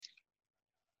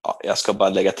Ja, jag ska bara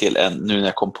lägga till en nu när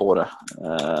jag kom på det.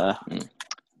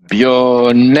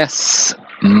 Björnes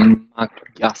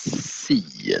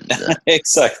magasin.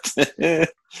 Exakt.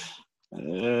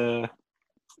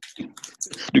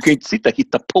 Du kan ju inte sitta och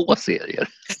hitta på serier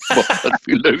bara för att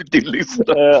fylla ut din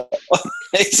lista.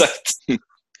 Exakt.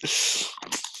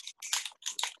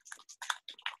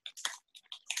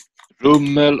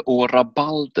 Rummel och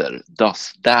rabalder,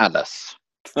 Das Dallas.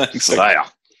 Exakt. Sådär ja.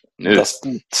 Nu. Das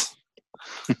Boot.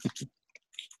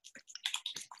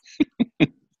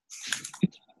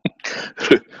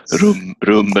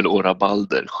 Rummel och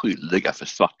rabalder, skyldiga för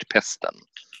svartpesten.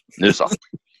 Nu så.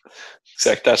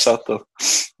 Exakt, där satt den.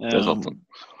 Där satt den.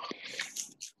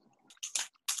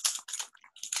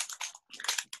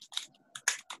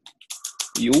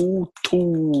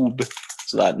 YouTube.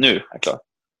 Sådär, nu är jag klar.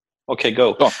 Okej,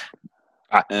 go. Ja.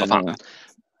 Nej, vad fan.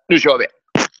 Nu kör vi.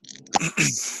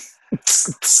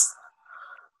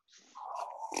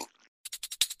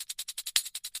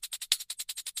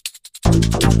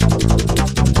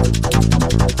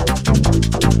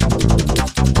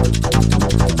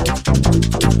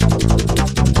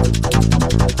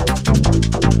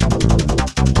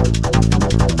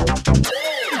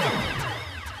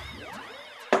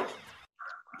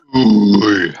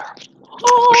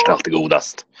 Först alltid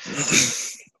godast.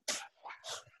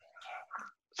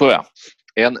 Så ja.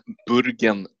 En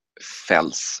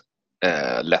Burgenfels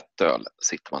lättöl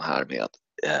sitter man här med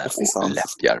och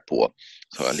läppjar på.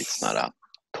 Så har jag lite såna här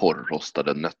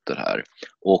torrrostade nötter här.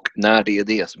 Och när det är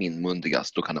det som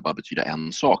inmundigas, då kan det bara betyda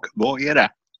en sak. Vad är det?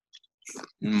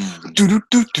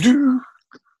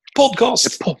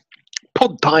 Podcast.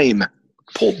 Podtime.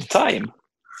 Podtime.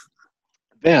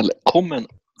 Välkommen,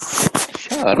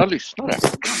 kära lyssnare.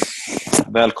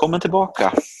 Välkommen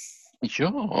tillbaka.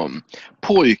 Ja,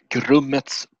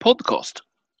 Pojkrummets podcast.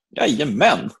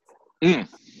 Jajamän.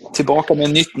 Tillbaka med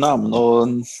nytt namn och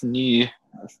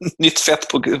nytt fett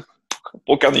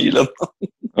på kanylen.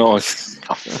 Ja,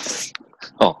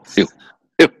 jo.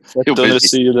 Fett under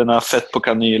syrorna, fett på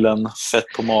kanylen, fett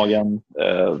på magen.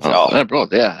 Ja, det är bra.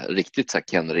 Det är riktigt så här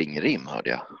Ken Ring-rim, hörde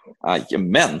jag.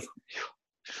 Jajamän.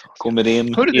 Kommer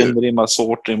rimmar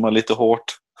svårt, rimmar lite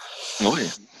hårt.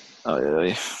 Oj.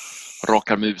 Oj.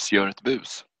 Rakar mus gör ett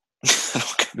bus.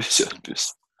 Rakar mus gör ett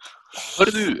bus.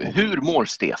 Hörru du, hur mår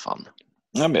Stefan?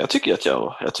 Ja, men jag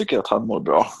tycker att han mår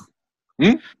bra.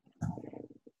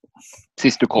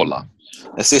 Sist du kolla.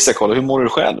 Sist jag kollade, hur mår du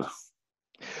själv?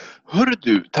 Hörru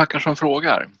du, tackar som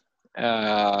frågar.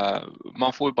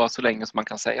 Man får ju bara så länge som man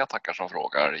kan säga tackar som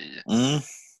frågar i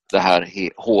det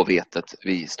här hovetet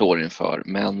vi står inför.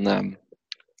 Men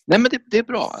nej, men det är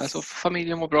bra. Alltså,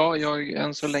 familjen mår bra. Jag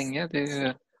än så länge.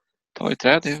 Det tar i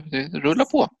trä. Det rullar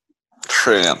på.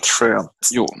 Skönt.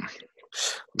 Jo.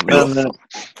 Men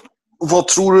vad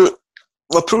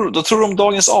tror du om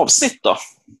dagens avsnitt då?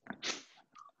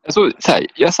 Alltså, så här,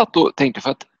 jag satt och tänkte, för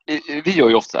att vi gör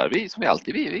ju ofta så här, som vi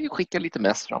alltid, vi skickar lite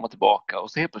mest fram och tillbaka,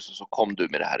 och så helt plötsligt så kom du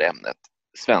med det här ämnet,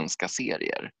 svenska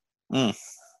serier.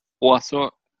 Och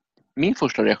alltså, min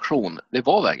första reaktion, det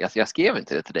var verkligen, alltså jag skrev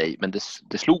inte det till dig, men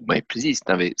det slog mig precis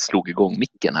när vi slog igång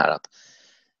micken här, att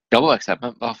jag var verkligen så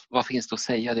här, men vad finns det att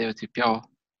säga? Det är typ,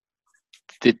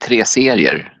 det är 3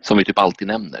 serier som vi typ alltid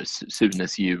nämner.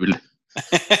 Sunes jul,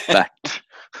 Bert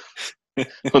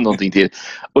och någonting till.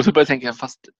 Och så började jag tänka,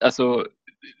 fast alltså,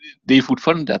 det är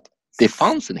fortfarande att det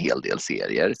fanns en hel del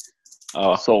serier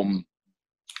som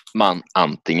man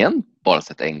antingen bara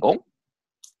sett en gång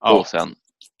och sen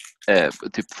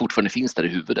typ fortfarande finns där i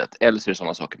huvudet, eller så är det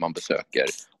sådana saker man besöker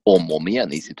om och om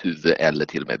igen i sitt huvud, eller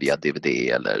till och med via DVD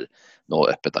eller något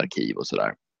öppet arkiv och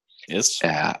sådär. Yes.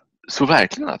 Så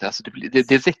verkligen att alltså,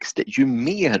 det växte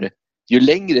ju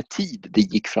längre tid det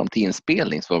gick fram till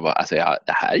inspelning, så var det bara, alltså,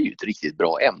 det här är ju ett riktigt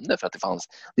bra ämne, för att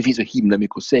det finns så himla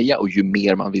mycket att säga, och ju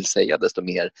mer man vill säga, desto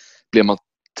mer blir man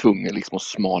tvungen liksom att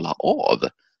smala av.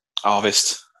 Ja,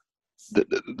 visst.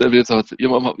 Det blir så att,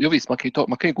 visst, man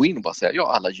kan ju gå in och bara säga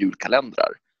alla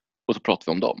julkalendrar, och så pratar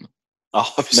vi om dem. Ja,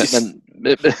 precis.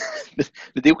 Men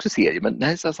det är också serier, men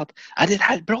nej, så att det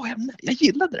här är ett bra ämne. Jag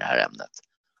gillade det här ämnet.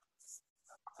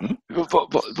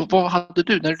 Vad hade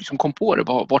du när du liksom kom på det?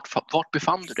 Vart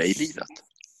befann du dig i livet?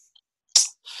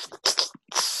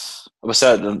 Jag vill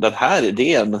säga, den här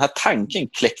idén, den här tanken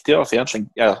kläckte jag för egentligen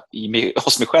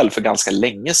hos mig själv för ganska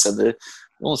länge sedan. Det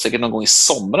var säkert någon gång i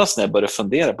somras när jag började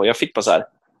fundera på. Jag fick bara så här,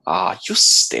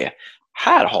 just det,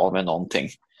 här har vi någonting.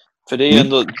 För det är ju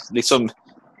ändå liksom,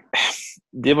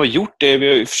 det var gjort det,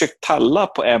 vi har försökt talla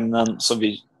på ämnen som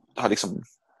vi har liksom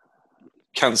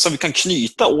som vi kan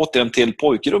knyta återigen till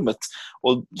pojkrummet.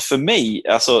 Och för mig,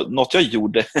 alltså något jag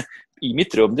gjorde i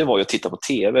mitt rum, det var ju att titta på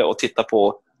tv och titta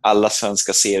på alla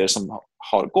svenska serier som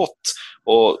har gått.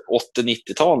 Och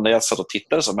 80-90-tal när jag satt och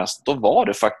tittade som mest, då var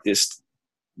det faktiskt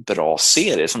bra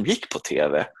serier som gick på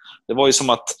tv. Det var ju som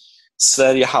att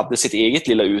Sverige hade sitt eget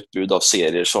lilla utbud av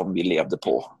serier som vi levde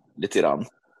på lite grann.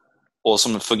 Och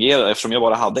som fungerade eftersom jag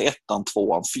bara hade 1:an,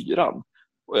 2:an, 4:an.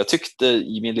 Och jag tyckte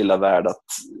i min lilla värld att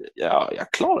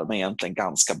jag klarade mig egentligen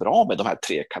ganska bra med de här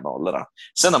 3 kanalerna.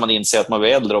 Sen när man inser att man var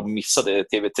äldre och missade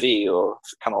TV3 och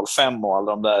kanal 5 och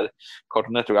alla de där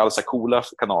Cartoon Network och alla så coola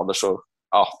kanaler, så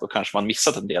då kanske man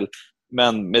missat en del.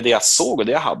 Men med det jag såg och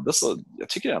det jag hade, så jag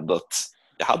tycker ändå att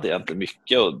jag hade egentligen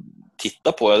mycket att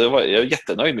titta på. Jag var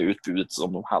jättenöjd med utbudet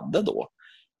som de hade då.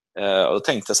 Och då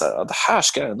tänkte jag så här, det här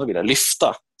ska jag ändå vilja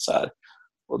lyfta. Så här.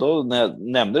 Och då när jag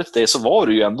nämnde det så var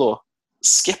du ju ändå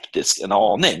skeptisk en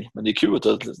aning. Men det är kul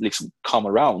att liksom come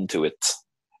around to it.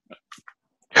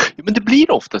 Ja, men det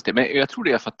blir oftast det. Men jag tror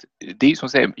det är för att det är som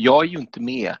jag säger, jag är ju inte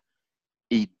med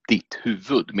i ditt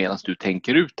huvud medan du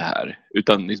tänker ut det här.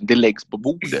 Utan liksom det läggs på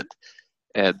bordet.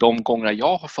 De gånger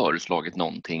jag har föreslagit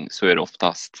någonting så är det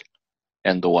oftast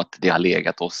ändå att det har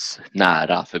legat oss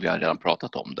nära, för vi har redan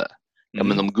pratat om det. Ja,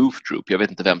 men om Goof Troop, jag vet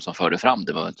inte vem som förde fram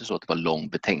det, men det var inte så att det var lång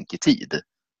betänketid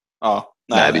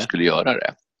när vi skulle göra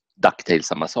det. DuckTales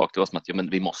samma sak, det var som att men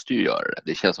vi måste ju göra det.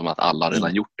 Det känns som att alla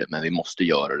redan gjort det, men vi måste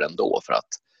göra det ändå för att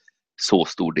så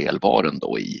stor del var den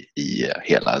då i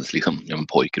hela liksom,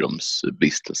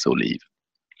 pojkrumsvistelse och liv.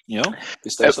 Ja,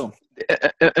 visst är det så.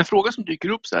 En fråga som dyker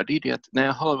upp så här, det är det att när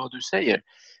jag hör vad du säger,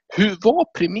 hur var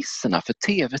premisserna för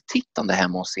tv-tittande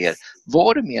hemma hos er?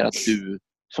 Var det mer att du,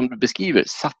 som du beskriver,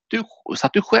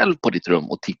 satt du själv på ditt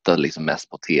rum och tittade liksom mest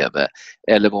på tv?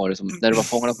 Eller var det som när det var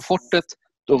Fångarna på fortet,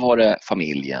 då var det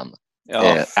familjen,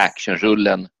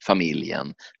 actionrullen,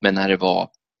 familjen. Men när det var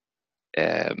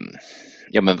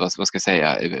vad ska jag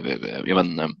säga,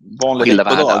 skilda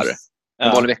världar,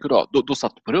 en vanlig veckodag, då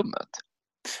satt du på rummet.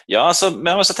 Ja, alltså,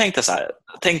 men så tänkte jag så här,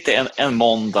 en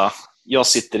måndag, jag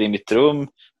sitter i mitt rum,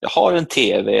 jag har en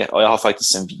tv och jag har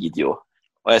faktiskt en video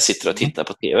och jag sitter och tittar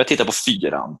på tv, jag tittar på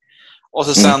 4:an. Och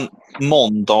så sen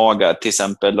måndagar till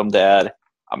exempel, om det är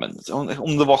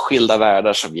om det var skilda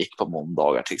världar som gick på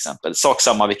måndagar till exempel, sak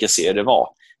samma vilken serie det var,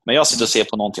 men jag sitter och ser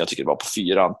på någonting jag tycker var på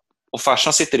 4:an och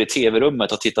farsan sitter i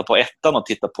tv-rummet och tittar på 1:an och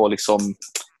tittar på liksom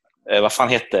vad fan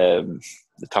hette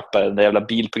det, tappade det jävla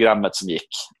bilprogrammet som gick.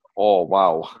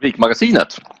 Wow.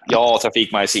 Trafikmagasinet? Ja,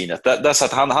 Trafikmagasinet. Där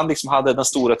satt han liksom hade den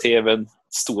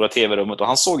stora tv-rummet och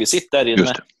han såg ju sitt där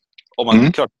inne. Och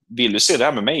man klart, vill du se det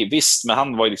här med mig? Visst, men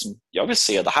han var ju liksom, jag vill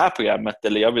se det här programmet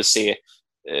eller jag vill se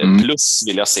plus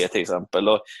vill jag se till exempel.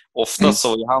 Och ofta så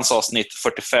var hans avsnitt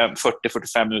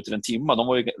 40-45 minuter, en timme. De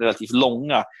var ju relativt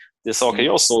långa. Det saker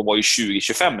jag såg var ju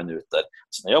 20-25 minuter.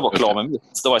 Så när jag var klar med mitt,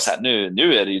 då var jag så här,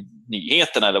 nu är det ju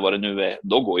nyheterna eller vad det nu är.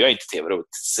 Då går jag inte till tv-rummet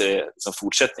som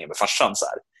fortsättning med farsan så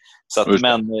här. Så att,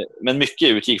 men mycket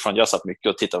utgick från att jag satt mycket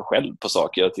och tittade själv på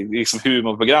saker. Liksom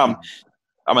humorprogram,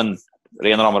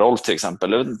 Rena rama Rolf till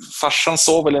exempel. Farsan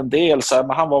såg väl en del så här,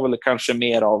 men han var väl kanske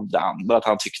mer av det andra, att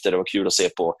han tyckte det var kul att se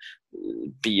på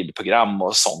bilprogram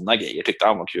och sådana grejer, tyckte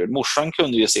han var kul. Morsan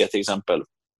kunde ju se till exempel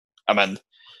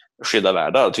Skilda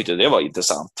världar och tyckte det var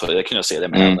intressant. Jag kunde se det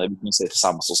med henne, vi kunde se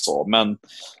tillsammans och så, men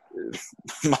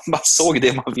man såg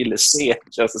det man ville se,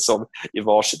 känns det som, i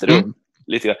varsitt rum.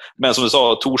 Lite grann. Men som du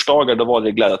sa, torsdagar då var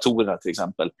det gladiatorerna till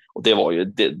exempel, och det var ju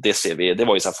det ser vi, det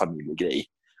var ju så här familjegrej.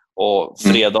 Och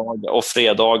fredag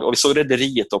och vi såg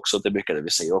Rederiet också, det brukade vi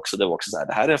se också, det var också så här,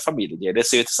 det här är en familjegrej, det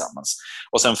ser vi tillsammans.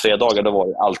 Och sen fredagar då var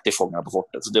det alltid Fångarna på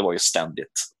fortet, så det var ju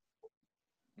ständigt.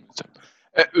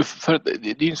 För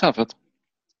det är ju så här, för att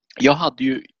jag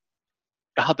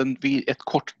hade ett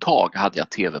kort tag hade jag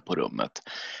tv på rummet.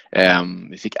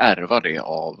 Vi fick ärva det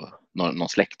av någon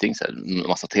släkting, så en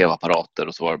massa tv-apparater,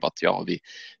 och så var det bara att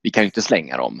vi kan ju inte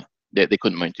slänga dem. Det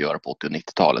kunde man ju inte göra på 80- och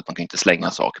 90-talet. Man kan ju inte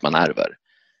slänga saker man ärver.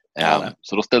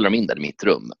 Så då ställde de in den i mitt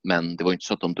rum. Men det var inte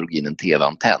så att de drog in en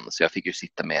tv-antenn. Så jag fick ju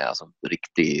sitta med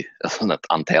riktig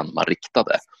antenn man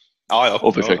riktade.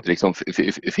 Och försökte liksom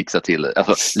fixa till.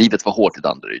 Alltså, livet var hårt i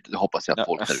Danderyd. Det hoppas jag att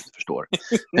folk där ute förstår.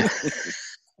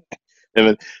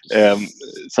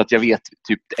 Så att jag vet,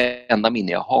 typ det enda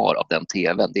minne jag har av den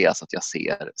tvn, det är alltså att jag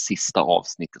ser sista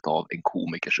avsnittet av En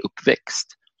komikers uppväxt.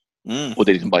 Och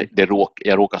det är liksom bara,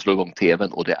 jag råkar slå igång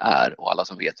tvn och och alla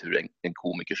som vet hur en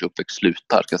komikers uppväxt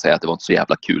slutar ska säga att det var inte så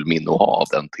jävla kul minne att ha av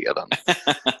den tvn.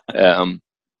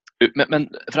 Men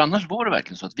för annars var det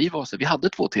verkligen så att vi hade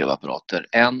 2 tv-apparater,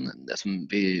 en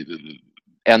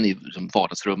i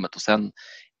vardagsrummet och sen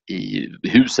i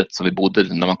huset som vi bodde,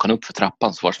 när man kom upp för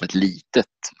trappan så var det som ett litet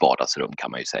vardagsrum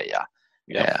kan man ju säga.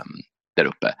 Där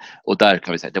uppe. Och där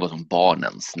kan vi säga att det var som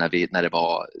barnens, när det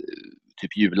var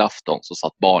typ julafton så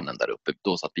satt barnen där uppe.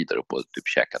 Då satt vi där uppe och typ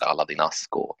käkade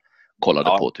Aladdin-ask och kollade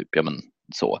på typ,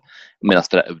 så. Medan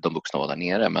de vuxna var där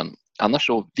nere. Men annars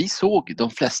så, vi såg de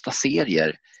flesta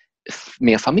serier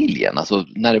med familjen. Alltså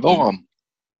när det var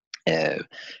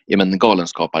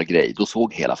galenskapargrej, då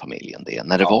såg hela familjen det.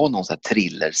 När det var någon sån här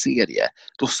thrillerserie,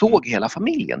 då såg hela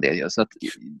familjen det. Så att,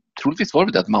 troligtvis var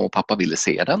det att mamma och pappa ville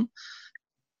se den.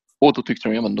 Och då tyckte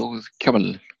de, då kan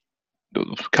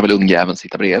väl ungjäveln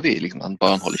sitta bredvid, liksom, han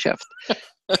bara håller käft.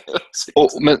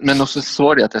 Men också så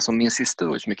var det att som min syster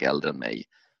var så mycket äldre än mig,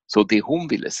 så det hon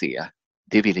ville se,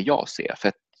 det ville jag se. För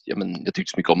att, jag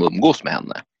tyckte så mycket om att umgås med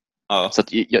henne. Så att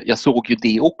jag såg ju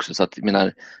det också. Så att,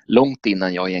 långt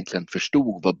innan jag egentligen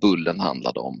förstod vad Bullen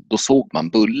handlade om, då såg man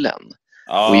Bullen.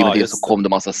 Och i och med det så kom det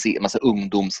massa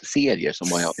ungdomsserier som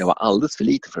jag var alldeles för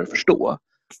lite för att förstå.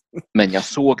 Men jag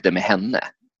såg det med henne.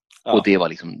 Och det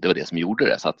var det som gjorde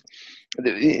det. Så att,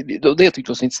 det tyckte jag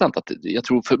var så intressant. Att jag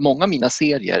tror för många av mina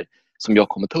serier som jag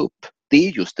kommer ta upp, det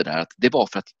är just det där att det var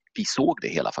för att vi såg det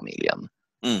hela familjen.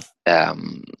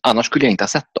 Annars skulle jag inte ha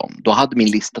sett dem. Då hade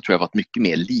min lista, tror jag, varit mycket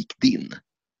mer lik din.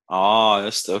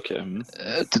 Just det, okej.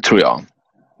 Det tror jag.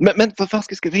 Men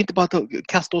ska vi inte bara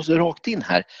kasta oss rakt in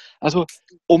här? Alltså,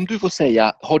 om du får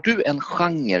säga, har du en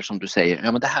genre som du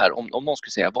säger, det här, om någon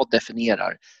skulle säga, vad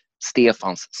definierar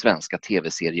Stefans svenska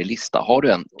tv-serielista? Har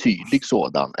du en tydlig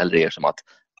sådan, eller är det som att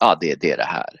det är det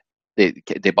här?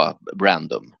 Det är bara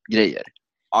random grejer.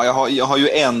 Ja, jag har ju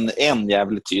en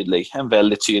jävligt tydlig, en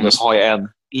väldigt tydlig, så har jag en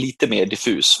lite mer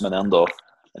diffus, men ändå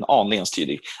en aningen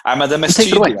tydlig. Nej, men den mest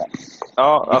tydliga.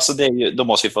 Ja, alltså det är ju, då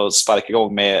måste vi få sparka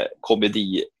igång med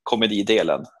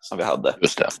komedidelen som vi hade.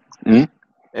 Just det.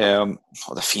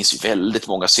 Och det finns ju väldigt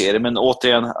många serier, men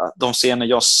återigen, de scener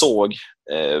jag såg,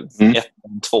 1,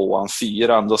 2,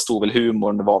 4, då stod väl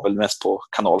humorn, det var väl mest på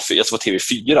kanal 4, jag tror det var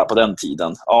TV4 på den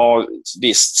tiden. Ja,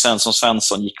 visst,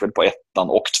 Svensson gick väl på 1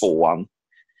 och 2.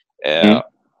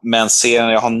 Men serien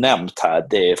jag har nämnt här,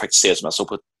 det är faktiskt serier som jag såg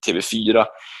på TV4.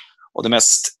 Och det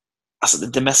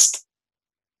mest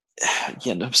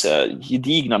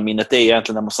gedigna minnet, det är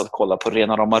egentligen när man satt och kolla på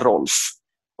Rena rama Rolf.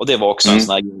 Och det var också en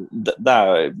sån här,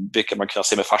 där brukar man kunna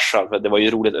se med farsa. Det var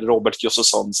ju roligt, Robert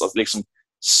Gustafsson, så liksom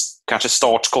kanske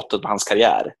startskottet på hans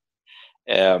karriär.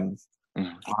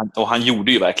 Och han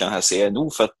gjorde ju verkligen den här serien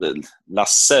nog för att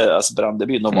Lasse, alltså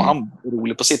Brandeby, var han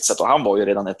rolig på sitt sätt, och han var ju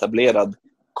redan etablerad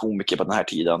komiker på den här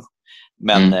tiden.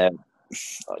 Men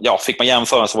fick man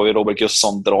jämföra, så var ju Robert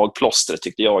Gustafsson dragplåster,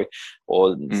 tyckte jag.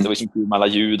 Och det var ju kul med alla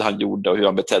ljud han gjorde och hur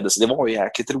han betedde sig. Det var ju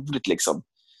jäkligt roligt liksom.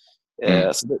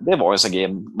 Så det var en sån grej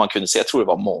man kunde se. Jag tror det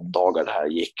var måndagar det här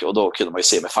gick, och då kunde man ju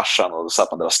se med farsan, och då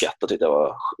satt man där och skrattade och tyckte det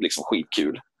var liksom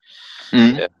skitkul.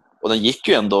 Och den gick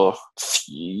ju ändå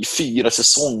 4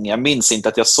 säsonger. Jag minns inte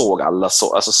att jag såg alla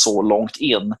så långt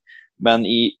in, men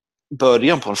i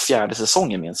början på den 4:e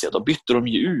säsongen minns jag, då bytte de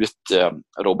ju ut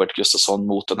Robert Gustafsson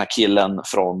mot den här killen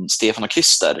från Stefan och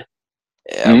Krister.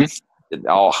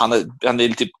 Han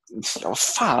är typ, vad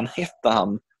fan hette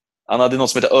han? Han hade något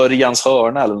som heter Örjans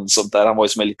hörna eller något sånt där. Han var ju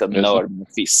som en liten nörd med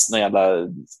fisk, någon jävla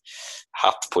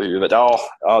hatt på huvudet.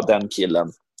 Ja, den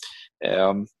killen.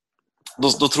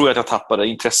 Då tror jag att jag tappade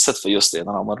intresset för just det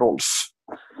när han var Rolf.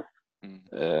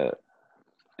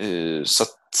 Så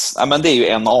att, men det är ju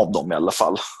en av dem i alla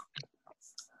fall.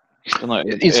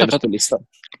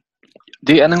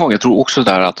 Det är en gång, jag tror också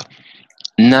där att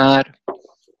när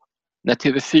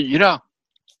TV4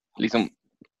 liksom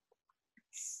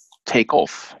take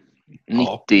off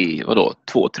 90, vadå,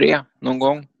 2-3 någon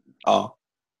gång.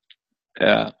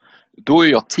 Då är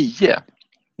jag 10.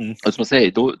 Som man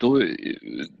säger, då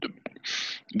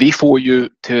vi får ju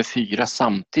TV4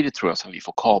 samtidigt, tror jag, som vi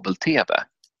får kabel-tv.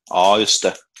 Ja, just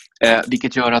det.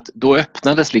 Vilket gör att då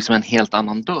öppnades liksom en helt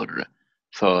annan dörr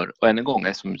för, och en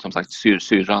gång, som sagt,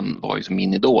 syrran var ju som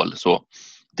min idol, så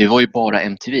det var ju bara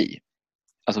MTV.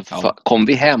 Alltså, kom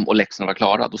vi hem och läxorna var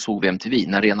klara, då såg vi MTV.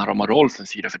 När Rena rama Rolf,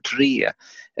 4-3,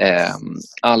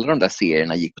 alla de där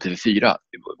serierna gick på TV4.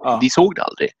 Vi såg det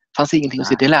aldrig. Det fanns ingenting att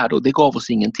se, det lärde, och det gav oss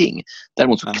ingenting.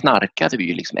 Däremot så knarkade vi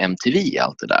ju liksom MTV i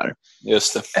allt det där.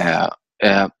 Just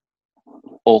det.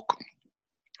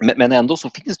 Men ändå så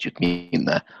finns det ju ett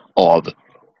minne av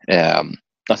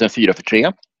alltså en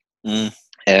 4-3.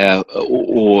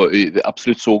 Och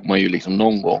absolut såg man ju liksom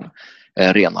någon gång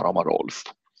Rena rama Rolf.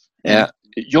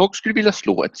 Jag skulle vilja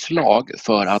slå ett slag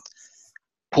för att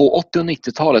på 80- och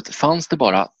 90-talet fanns det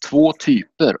bara 2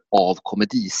 typer av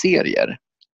komediserier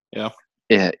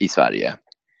i Sverige.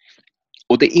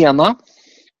 Och det ena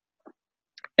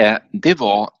det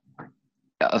var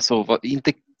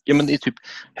inte, det är typ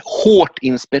hårt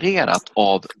inspirerat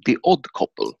av The Odd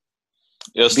Couple.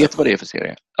 Just Vet du vad det är för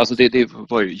serie? Alltså det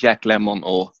var ju Jack Lemmon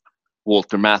och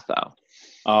Walter Matthau.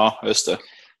 Ja, just det.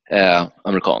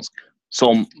 Amerikansk.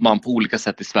 Som man på olika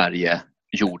sätt i Sverige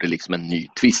gjorde liksom en ny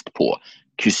twist på.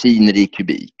 Kusiner i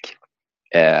kubik.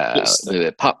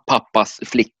 Pappas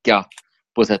flicka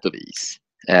på sätt och vis.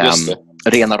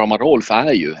 Rena rama Rolf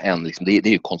är ju liksom, det är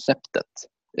ju konceptet,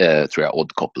 tror jag,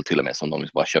 Odd Couple till och med, som de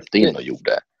bara köpte in och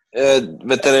gjorde.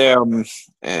 Vet du,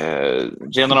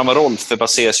 Rena rama Rolf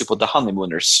baseras ju på The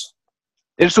Honeymooners.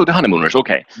 Är det så, The Honeymooners?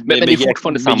 Okej. Okay. Men det är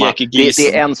fortfarande samma. Det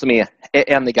är en som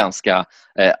är ganska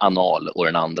anal och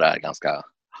den andra är ganska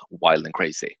wild and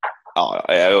crazy. Ja,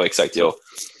 exakt. Jo.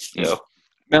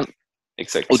 Men,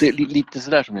 exakt. Och det är lite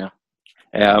sådär som jag...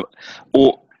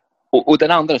 Och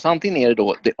den andra, så antingen är det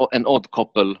då en Odd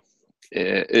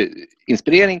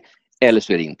Couple-inspirering, eller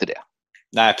så är det inte det.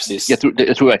 Nej, precis. Jag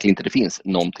tror verkligen inte det finns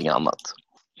någonting annat.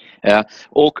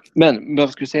 Men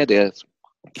vad skulle jag säga det?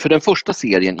 För den första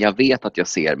serien jag vet att jag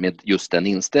ser med just den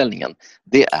inställningen,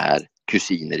 det är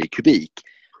Kusiner i kubik.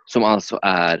 Som alltså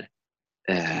är,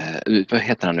 vad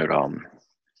heter han nu då?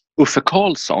 Uffe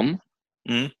Karlsson.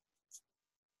 Mm.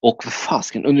 Och för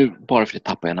fasken, och nu bara för att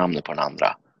tappa jag namnet på den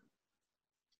andra.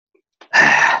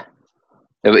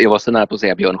 Jag var så nära på att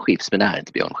säga Björn Skifs, men det här är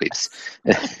inte Björn Skifs.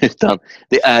 Utan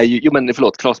det är ju,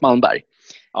 Claes Malmberg.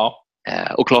 Ja.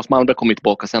 Och Claes Malmberg kommer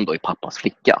tillbaka sen då i Pappas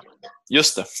flicka.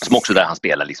 Just det. Som också där han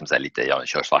spelar liksom så här lite,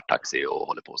 kör svarttaxi och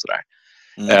håller på sådär.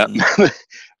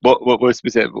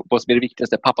 Vad som är det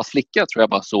viktigaste, Pappas flicka tror jag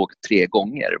bara såg 3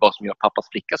 gånger. Vad som gör Pappas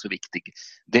flicka så viktig,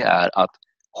 det är att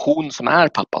hon som är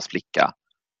Pappas flicka,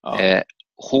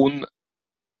 hon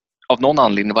av någon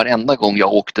anledning varenda gång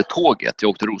jag åkte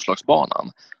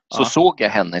Roslagsbanan, så såg jag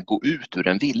henne gå ut ur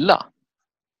en villa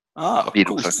vid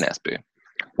Roslags-Näsby.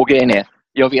 Och grejen är,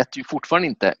 jag vet ju fortfarande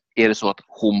inte, är det så att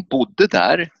hon bodde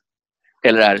där,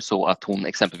 eller är det så att hon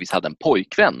exempelvis hade en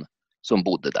pojkvän som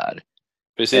bodde där?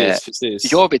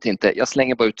 Precis. Jag vet inte, jag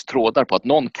slänger bara ut trådar på att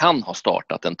någon kan ha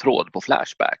startat en tråd på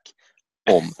Flashback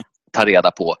om ta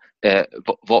reda på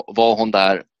var hon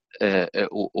där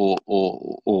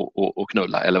och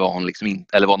knulla, eller var hon liksom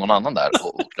eller var någon annan där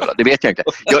och knulla. Det vet jag inte.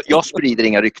 Jag sprider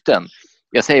inga rykten.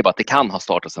 Jag säger bara att det kan ha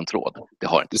startats en tråd. Det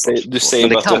har inte. Du säger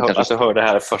bara att du hörde det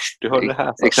här först. Du hörde det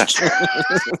här först. Exakt.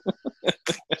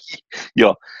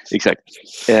 Ja, exakt.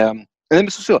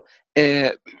 Men så.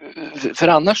 För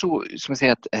annars så, som jag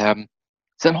säger att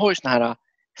sen har ju såna här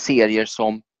serier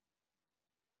som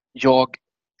jag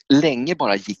länge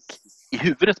bara gick i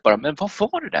huvudet bara, men vad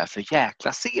var det där för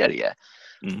jäkla serie?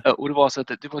 Och det var så att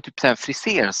det var typ så här en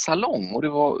frisersalong, och det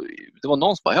var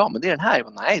någon som bara, ja men det är den här.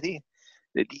 Nej,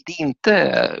 det är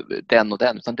inte den och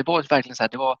den, utan det var verkligen så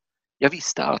här, jag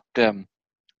visste att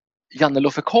Janne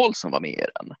Loffe Karlsson var med i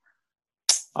den.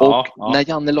 Och när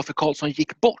Janne Loffe Karlsson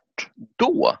gick bort,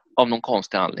 då av någon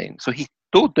konstig anledning,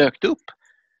 då dök det upp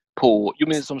på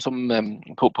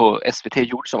SVT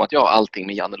gjorde som att allting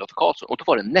med Janne Loffe Karlsson, och då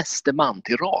var det Näste man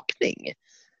till rakning.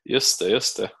 Just det.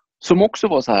 Som också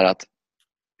var så här att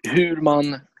hur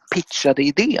man pitchade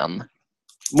idén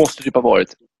måste typ ha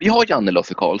varit, vi har Janne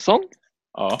Loffe Karlsson.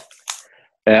 Ja.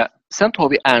 Sen tar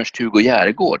vi Ernst-Hugo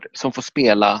Järegård som får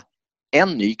spela en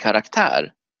ny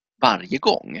karaktär varje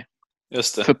gång.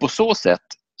 Just det. För på så sätt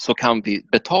så kan vi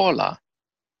betala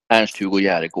Ernst-Hugo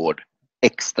Järegård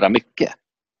extra mycket.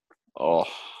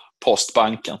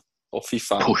 Postbanken. Fy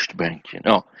fan. Postbanken,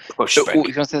 ja. Och jag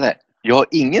kan säga så här, jag har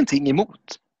ingenting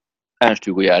emot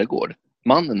Ernst-Hugo Järegård.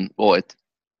 Mannen var ett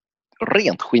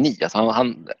rent geni. Alltså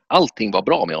allting var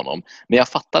bra med honom. Men jag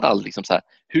fattade aldrig liksom så här,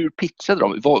 hur pitchade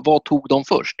de? Vad tog de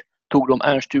först? Tog de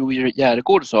Ernst-Hugo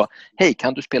Järegård och sa, hej,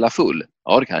 kan du spela full?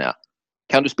 Ja, det kan jag.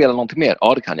 Kan du spela någonting mer?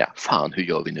 Ja, det kan jag. Fan, hur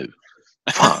gör vi nu?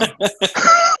 Fan.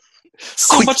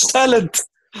 So much talent!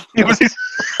 Ja, precis.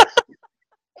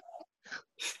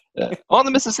 Ja,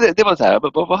 men så, det var så här,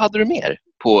 vad hade du mer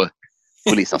på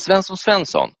listan?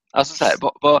 Svensson. Alltså så här,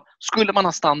 vad skulle man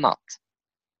ha stannat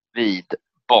vid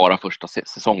bara första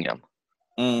säsongen?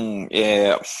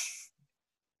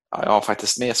 Jag har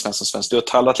faktiskt med Svensson. Du har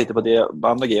tallat lite på det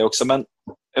andra grejer också, men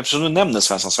eftersom du nämner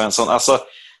Svensson, alltså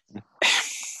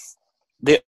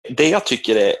det jag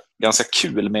tycker är ganska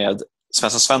kul med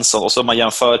Svensson, och så man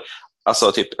jämför,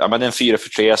 alltså typ, men en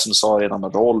 4-4-3 som du sa redan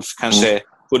med Rolf, kanske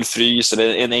Full frys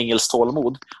eller en engelsk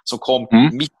tålamod som kom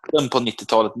mitten på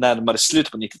 90-talet, närmare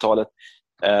slutet på 90-talet.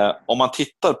 Om man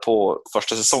tittar på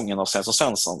första säsongen av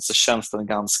Svensson så känns den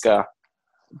ganska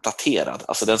daterad.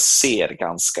 Alltså den ser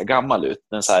ganska gammal ut.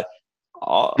 Den är så här,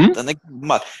 den är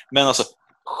gammal. Men alltså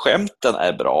skämten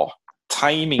är bra,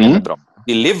 timingen är bra,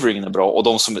 deliveringen är bra, och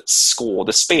de som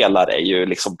skådespelare är ju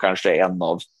liksom kanske en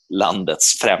av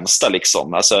landets främsta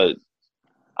liksom. Alltså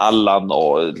Allan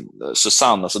och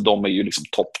Susanne, alltså de är ju liksom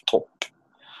topp.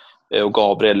 Och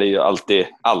Gabriel är ju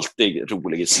alltid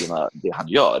rolig i det han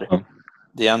gör.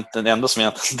 Det är egentligen det enda som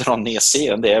egentligen drar ner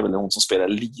serien, det är väl hon som spelar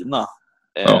Lina.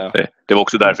 Ja, det var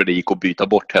också därför det gick att byta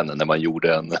bort henne när man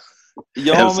gjorde en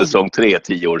säsong 3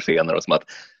 10 år senare. Och som att,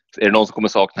 är det någon som kommer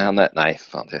sakna henne? Nej,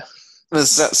 fan det. Men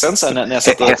sen så när jag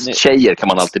satt hästtjejer kan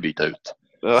man alltid byta ut.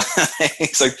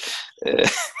 Exakt.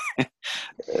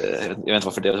 Jag vet inte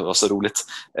varför det var så roligt.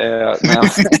 Jag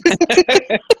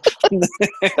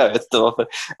vet inte varför.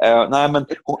 Nej, men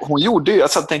hon gjorde ju,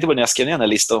 jag tänkte på när jag skrev ner den här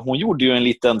listan, hon gjorde ju en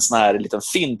liten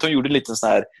fint, hon gjorde en liten sån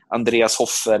här Andreas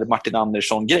Hoffer, Martin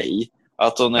Andersson-grej.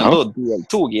 Att hon ändå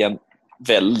deltog i en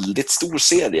väldigt stor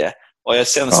serie. Och jag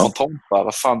känner spontant bara,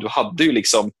 vad fan, du hade ju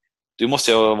liksom, du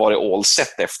måste ju ha varit all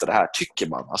set efter det här, tycker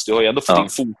man. Alltså, du har ju ändå fått in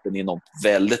foten i något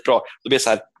väldigt bra. Då blir det så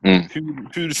här,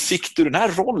 hur fick du den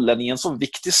här rollen i en så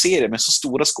viktig serie med så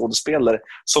stora skådespelare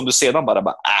som du sedan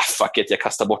bara fuck it, jag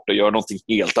kastar bort och gör någonting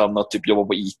helt annat, typ jobba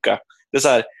på ICA. Det är så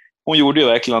här, hon gjorde ju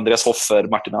verkligen Andreas Hoffer,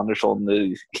 Martin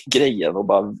Andersson-grejen och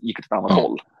bara gick åt ett annat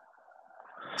håll.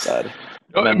 Så här.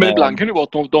 Ja, men ibland kan det vara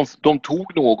att de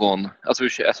tog någon, alltså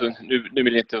nu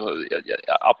vill jag inte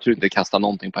absolut inte kasta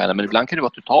någonting på henne, men ibland kan det vara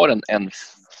att du tar en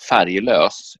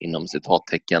färglös inom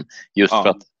citattecken just för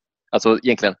att, alltså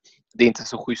egentligen det är inte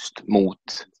så schysst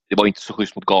det var inte så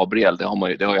schysst mot Gabriel, det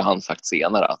har ju han sagt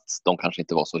senare, att de kanske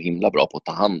inte var så himla bra på att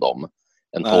ta hand om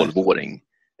en 12-åring.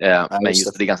 Men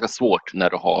just det är ganska svårt när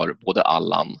du har både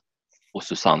Allan och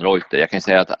Susanne Reuter. Jag kan ju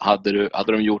säga att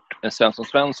hade de gjort en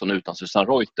Svensson utan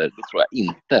Susanne Reuter, då tror jag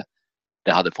inte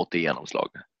det hade fått det genomslag.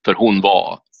 För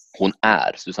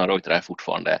Susanne Reuter är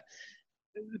fortfarande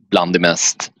bland de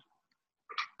mest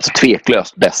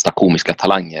tveklöst bästa komiska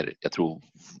talanger jag tror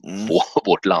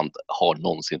vårt land har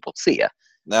någonsin fått se.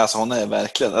 Nej, alltså hon är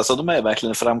verkligen, alltså de är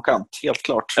verkligen framkant, helt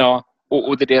klart. Ja,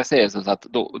 och det är det jag säger, så att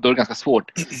då är det ganska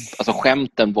svårt. Alltså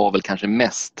skämten var väl kanske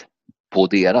mest på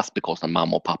deras bekostnad,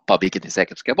 mamma och pappa, vilket det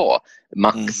säkert ska vara.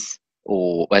 Max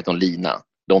och vad heter hon, Lina.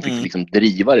 De fick liksom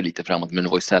driva det lite framåt, men det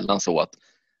var ju sällan så att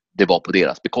det var på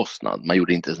deras bekostnad. Man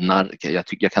gjorde inte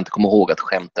jag kan inte komma ihåg att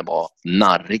skämten var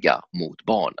narriga mot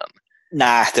barnen.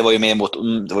 Nej, det var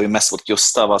ju mest mot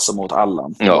Gustav, alltså mot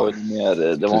Allan. Ja.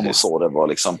 Det var nog så det var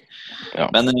liksom. Ja.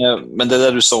 Men det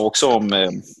där du sa också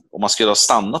om man skulle ha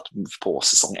stannat på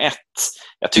säsong 1.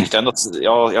 Jag tyckte ändå att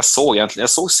jag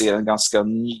såg serien ganska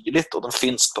nyligt och den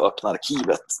finns på öppna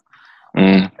arkivet.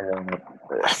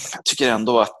 Jag tycker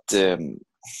ändå att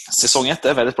säsong 1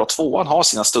 är väldigt bra. 2:an har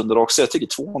sina stunder också. Jag tycker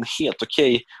 2:an är helt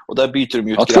okej. Och där byter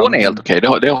de ut. Ja, 2:an är helt okej. Det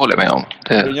håller jag med om.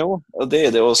 Jo, det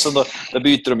är det. Och sen där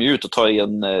byter de ut och tar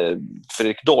in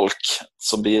Fredrik Dolk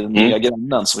som blir den nya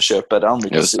grannen som köper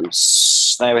Annikas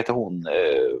hus. Nej, jag vet inte hon.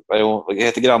 Vad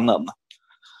heter grannen?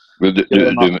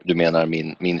 Du menar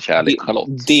min kärlek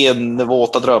Charlotte? Det är en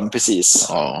våta dröm, precis.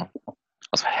 Ja.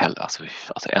 Alltså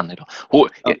än idag.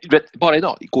 Bara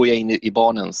idag går jag in i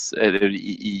barnens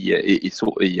i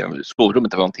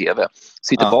sovrummet där vi har en tv.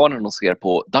 Sitter barnen och ser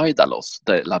på Daidalos,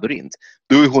 labyrint.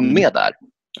 Då är hon med där.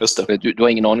 Just det. Du har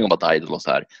ingen aning om vad Daidalos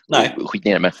är. Nej. Skit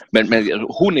ner det, men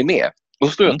hon är med. Och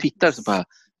så står jag och tittar så bara,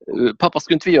 pappa,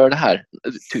 ska inte vi göra det här?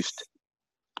 Tyst.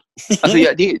 Alltså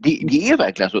det är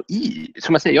verkligen så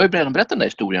som jag säger, jag har ju redan berättat den här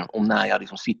historien om när jag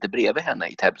liksom sitter bredvid henne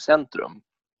i Täby centrum.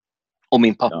 Och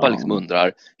min pappa liksom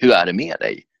undrar, hur är det med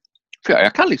dig? För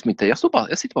jag kan liksom inte, jag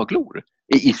sitter bara och glor.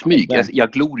 I smyg,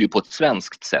 jag glor ju på ett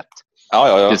svenskt sätt.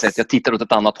 Ja. Det vill säga att jag tittar åt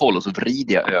ett annat håll och så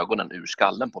vrider jag ögonen ur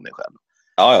skallen på mig själv.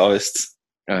 Ja, visst.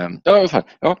 Ja.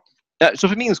 Så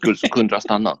för min skull så kunde det ha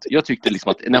stannat. Jag tyckte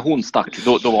liksom att när hon stack,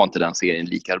 då var inte den serien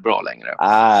lika bra längre.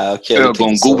 Okay,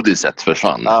 ögongodiset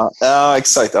försvann. Ja,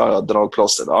 exakt. Ja,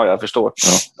 dragplåster. Ja, jag förstår.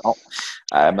 Ja.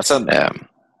 Men sen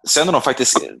när de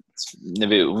faktiskt, när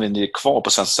vi är kvar på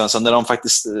Svensson, när de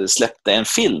faktiskt släppte en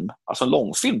film, alltså en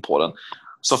långfilm på den,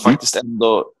 så faktiskt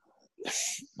ändå,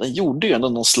 den gjorde ju ändå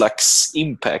någon slags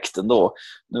impact ändå.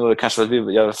 Nu var det kanske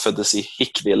att jag föddes i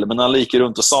Hickville, men han gick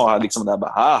runt och sa här liksom där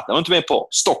bara, den var inte med på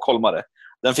stockholmare.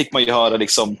 Den fick man ju höra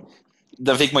liksom,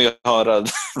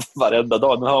 varenda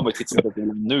dag. Den hör man ju titta på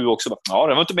nu också. Ja,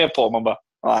 den var inte med på. Man bara,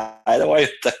 nej, det var ju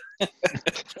inte.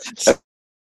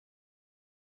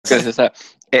 Ska jag säga,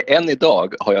 än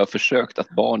idag har jag försökt att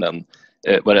barnen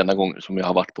varenda gång som jag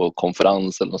har varit på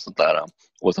konferens eller något sånt där,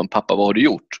 och som pappa, vad har du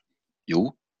gjort?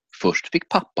 Jo, först fick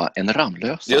pappa en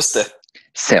Ramlösa. Just det.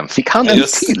 Sen fick han en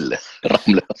till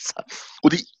Ramlösa. Och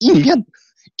det är ingen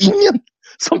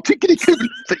som tycker det är kul,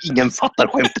 för ingen fattar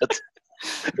skämtet.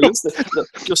 Just det.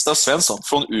 Gustav Svensson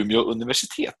från Umeå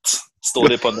universitet står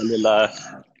det på den lilla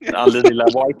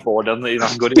whiteboarden innan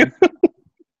han går in.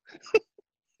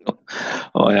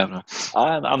 Ja, jävlar.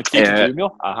 Ja, en anknytning till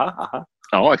Umeå. Aha.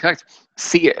 Ja, exakt.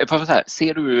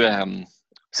 Ser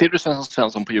du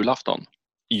Svensson på julafton?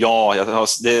 Ja,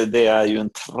 det är ju en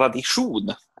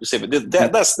tradition. Du ser,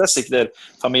 där sitter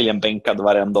familjen bänkad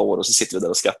varenda år och så sitter vi där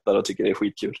och skrattar och tycker det är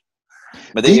skitkul.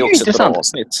 Men det är också ett bra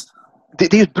avsnitt.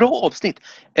 Det är ett bra avsnitt.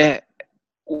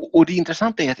 Och det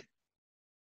intressanta är att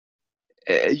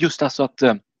just alltså att,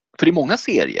 för det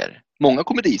är många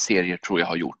komediserier tror jag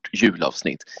har gjort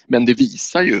julavsnitt, men det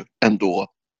visar ju ändå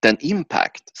den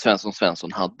impact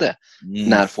Svensson hade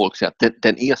när folk säger att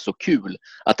den är så kul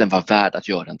att den var värd att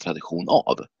göra en tradition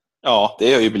av. Ja,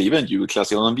 det har ju blivit en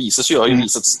julklassiker och den visas ju, har ju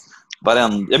visats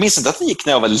jag minns inte att det gick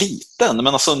när jag var liten, men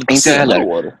alltså inte heller.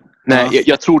 År. Nej,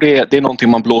 jag tror det är någonting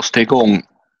man blåste igång.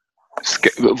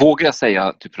 Vågar jag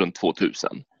säga typ runt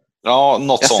 2000? Ja,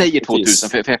 något sånt. Jag säger 2000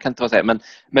 för jag kan inte säga,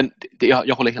 men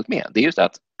jag håller helt med. Det är just det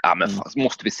att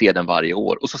måste vi se den varje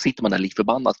år, och så sitter man där lik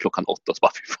förbannat 8:00 och så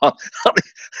bara, fy fan, han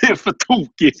är för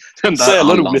tokig, den där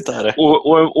Allan. Roligt är det.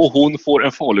 Och hon får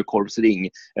en falukorvsring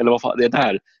eller vad fan, det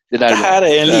här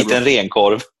är en liten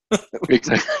renkorv.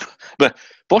 Exakt.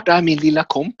 Vart är min lilla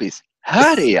kompis?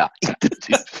 Här är jag, inte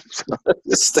typ.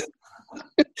 Just det.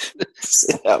 Det är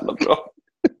så jävla bra.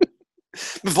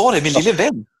 Men var är min lille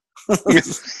vän?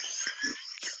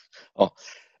 Ja,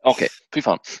 okej, fy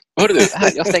fan. Hörru du,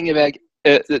 här, jag stänger iväg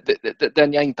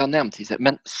den jag inte har nämnt hittills.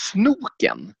 Men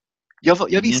Snoken,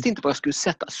 jag visste inte vad jag skulle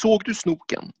sätta. Såg du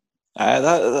Snoken? Nej, det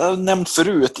har jag nämnt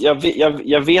förut.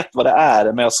 Jag vet vad det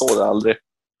är, men jag såg det aldrig.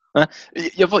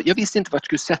 Jag visste inte vad jag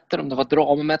skulle sätta om det var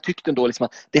drama, men jag tyckte ändå liksom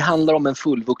att det handlar om en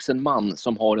fullvuxen man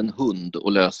som har en hund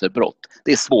och löser brott.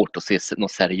 Det är svårt att se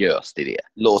något seriöst i det.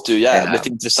 Låter ju jävligt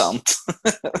intressant.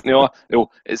 Ja,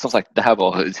 som sagt, det här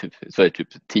var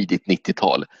typ tidigt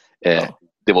 90-tal.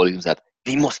 Det var liksom så att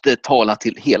vi måste tala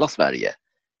till hela Sverige.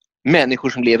 Människor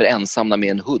som lever ensamma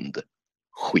med en hund.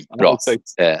 Skitbra.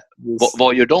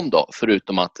 Vad gör de då,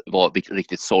 förutom att vara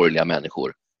riktigt sorgliga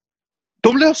människor?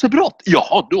 De löser brott.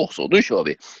 Jaha, då kör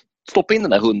vi. Stoppa in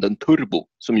den där hunden Turbo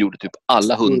som gjorde typ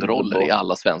alla hundroller i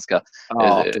alla svenska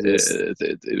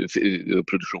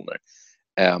produktioner.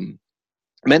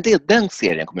 Men den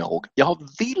serien kommer jag ihåg. Jag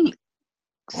vill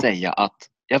säga att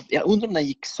jag undrar om den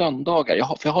gick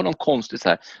söndagar. För jag har någon konstig så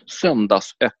här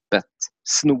söndagsöppet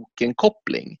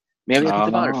Snoken-koppling. Men jag vet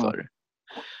inte varför.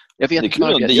 Det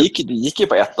gick ju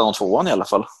på 1 och 2 i alla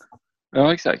fall.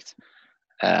 Ja, exakt.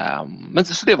 Men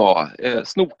så det var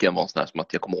Snoken var en sån här som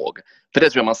att jag kommer ihåg. För det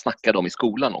tror jag man snackade om i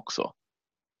skolan också.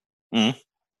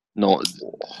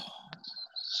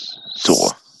 Så.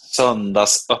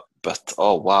 Söndagsöppet.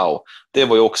 Wow. Det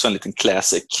var ju också en liten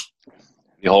classic.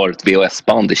 Vi har ett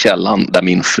VHS-band i källaren där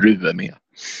min fru är med.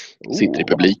 Sitter i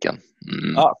publiken.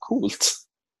 Coolt.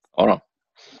 Ja då.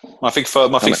 Man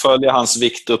fick följa hans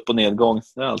vikt upp- och nedgång.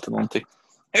 Det är alltid någonting.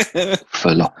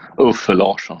 Uffe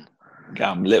Larsson.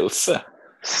 Gamle Uffe.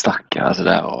 Stackare, alltså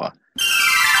det var...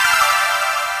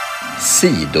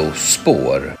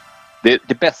 Sidospår.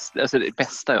 Det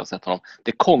bästa jag har sett honom,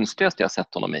 det konstigaste jag har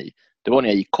sett honom i, det var när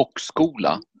jag gick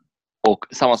kockskola. Och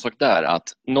samma sak där,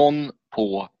 att någon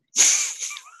på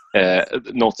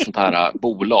något sånt här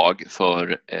bolag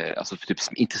för, alltså typ,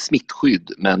 inte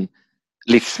smittskydd, men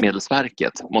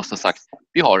Livsmedelsverket måste ha sagt,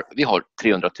 vi har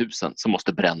 300 000 som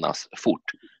måste brännas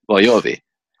fort. Vad gör vi?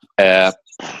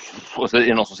 Och så är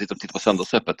det någon som sitter och tittar på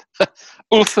söndagsöppet.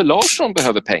 Uffe Larsson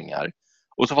behöver pengar.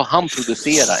 Och så får han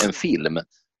producera en film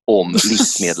om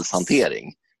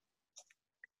livsmedelshantering.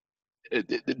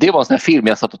 Det var en sån här film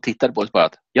jag satt och tittade på och bara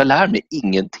att jag lär mig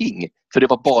ingenting. För det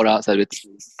var bara så här,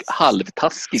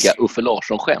 halvtaskiga Uffe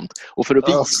Larsson-skämt. Och för att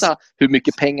visa hur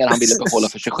mycket pengar han ville behålla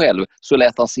för sig själv så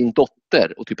lät han sin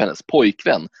dotter och typ hennes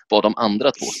pojkvän vara de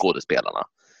andra 2 skådespelarna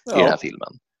i den här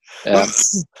filmen.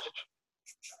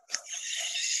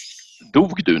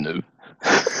 Dog du nu?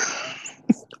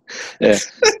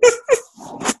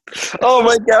 Oh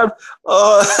my god.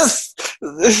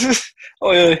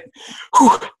 Oj.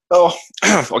 Okej,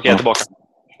 jag är tillbaka.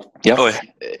 Ja. Oj.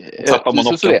 Tappar man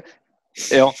också.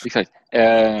 Ja, exakt.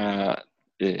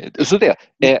 Så det.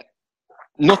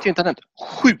 Något jag inte har nämnt.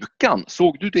 Sjukan,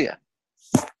 såg du det?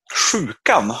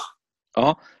 Sjukan?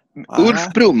 Ja. Ulf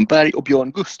Brumberg och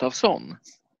Björn Gustafsson.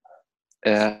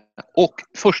 Och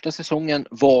första säsongen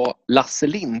var Lasse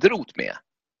Lindroth med.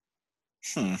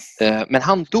 Men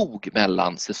han dog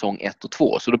mellan säsong 1 och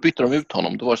 2. Så då bytte de ut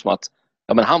honom. Då var det som att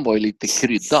men han var ju lite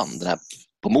kryddan den här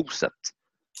på moset.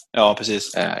 Ja,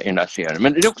 precis. I den där serien.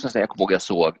 Men det är också en jag kommer ihåg jag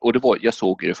såg. Och jag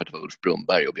såg det för att det var Ulf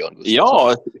Brumberg och Björn Gustafsson.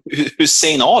 Ja,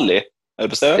 Hussein Ali.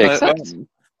 Exakt.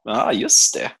 Ja,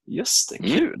 just det.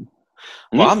 Kul.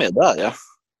 Var han med där, ja?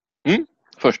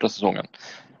 Första säsongen.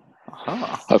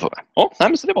 Ja, nej,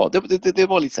 men så det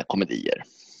var lite så här komedier.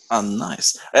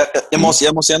 Nice.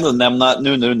 Jag måste ändå nämna,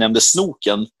 nu när du nämnde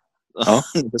snoken,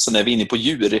 så när vi är inne på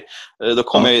djur, då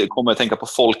kommer jag att tänka på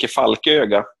Folke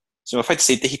Falköga, som jag faktiskt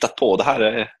inte hittat på. Det här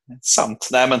är sant.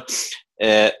 Nej, men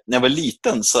när jag var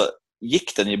liten så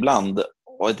gick den ibland,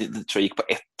 och det tror jag gick på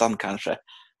 1:an kanske.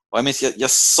 Och jag minns,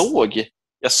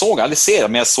 jag såg aldrig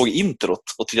serien, men jag såg introt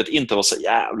och tyckte att introt var så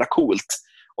jävla coolt.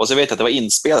 Och så vet jag att det var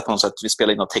inspelat på något sätt. Vi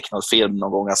spelade in någon tecknad film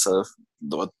någon gång, alltså,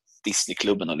 då var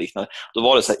Disneyklubben och liknande. Då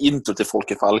var det så här intro till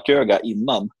Folke Falköga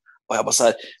innan. Och jag bara så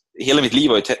här, hela mitt liv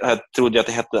trodde jag att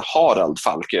det hette Harald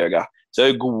Falköga. Så jag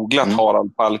har ju googlat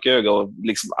Harald Falköga och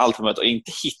liksom allt för mig och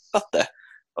inte hittat det.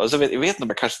 Och så jag vet inte om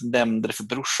jag kanske nämnde det för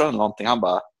brorsan eller någonting. Han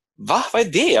bara, va? Vad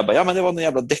är det? Jag bara, ja men det var en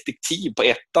jävla detektiv på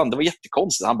 1:an. Det var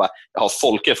jättekonstigt. Han bara, jag har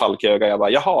Folke Falköga. Jag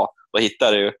bara, jaha, vad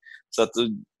hittar du? Så att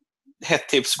hett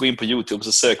tips, gå in på YouTube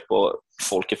och sök på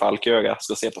Folke Falköga.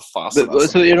 Ska se på fasen.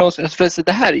 Så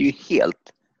det här är ju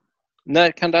helt...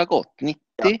 När kan det ha gått? 90?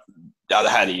 Ja, det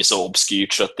här är ju så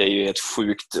obskyrt så att det är ju ett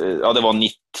sjukt... Ja, det var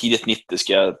tidigt 90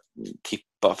 ska jag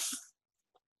tippa.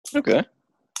 Okej.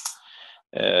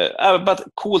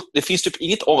 Coolt. Det finns typ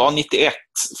inget om 91.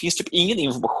 Det finns typ ingen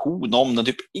information om den.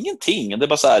 Typ ingenting. Det är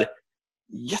bara så här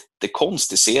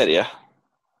jättekonstig serie.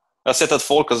 Jag har sett att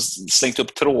folk har slängt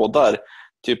upp trådar.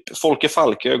 Typ Folke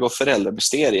Falköga och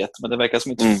Föräldramysteriet. Men det verkar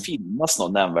som inte finnas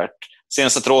något nämnvärt.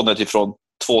 Senaste tråden är typ från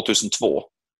 2002.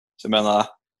 Så jag menar...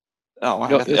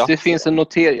 Det finns en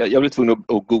notering. Jag blev tvungen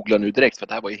att googla nu direkt för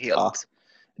det här var ju helt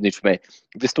nytt för mig.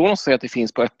 Det står någonstans att det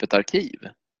finns på öppet arkiv.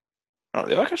 Ja,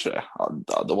 det var kanske det.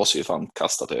 Ja, då måste ju fan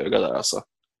kastat öga där alltså.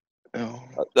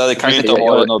 Ja. Det kan ju inte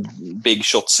vara någon Big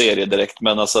Shot-serie direkt,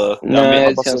 men alltså...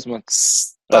 Nej, det känns som att...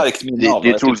 Starkt minne av det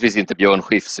är troligtvis inte Björn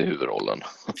Skifs i huvudrollen.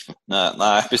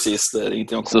 Nej, precis. Det är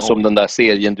inte så som den där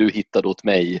serien du hittade åt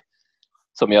mig.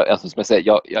 Som jag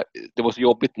säger, det var så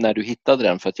jobbigt när du hittade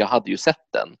den för att jag hade ju sett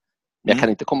den. Men jag kan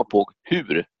inte komma på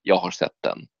hur jag har sett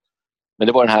den. Men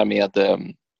det var den här med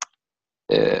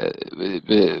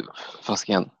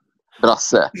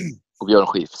Brasse och Björn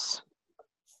Skifs.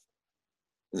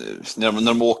 När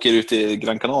de åker ut i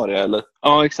Gran Canaria, eller?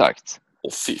 Ja, exakt.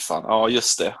 Fy fan, ja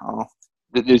just det. Ja.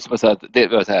 Det är som att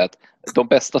säga att de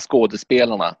bästa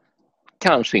skådespelarna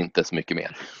kanske inte så mycket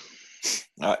mer.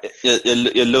 Ja,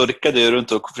 jag lurkade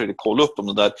runt och försökte kolla upp om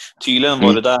det där. Tydligen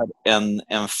var det där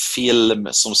en film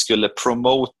som skulle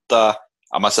promota,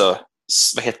 alltså,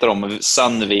 vad heter de?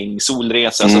 Sunwing,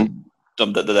 Solresa, alltså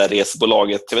det där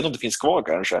resebolaget. Jag vet inte om det finns kvar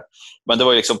kanske. Men det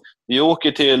var liksom, vi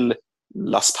åker till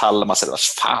Las Palmas eller vad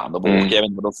fan de åker, jag vet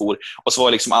inte vad de får. Och så var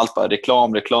det liksom allt bara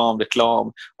reklam.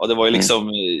 Och det var ju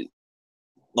liksom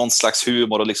någon slags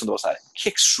humor och liksom det var så här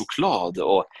kexchoklad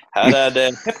och här är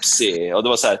det Pepsi och det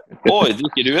var så här, oj,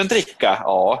 dricker du en dricka?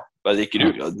 Ja, vad dricker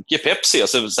du? Jag dricker Pepsi och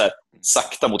så här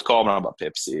sakta mot kameran bara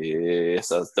Pepsi.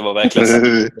 Så det var verkligen så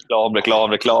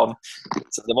här, reklam.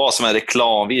 Så det var som en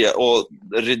reklam och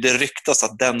det ryktas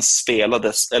att den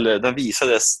spelades eller den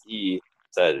visades i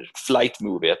så här flight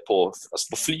movie på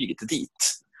flyget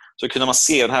dit. Så kunde man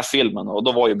se den här filmen och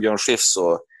då var ju Björn Skifs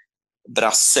och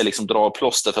Brasse liksom drar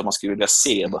plåster för att man skulle vilja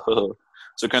se.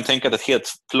 Så jag kan tänka att ett helt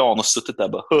plan har suttit där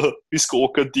bara, vi ska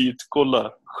åka dit,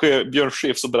 kolla Björn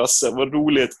Skifs och Brasse, vad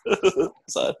roligt.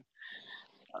 Så här.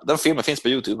 Den filmen finns på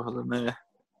YouTube.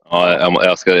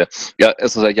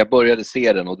 Jag började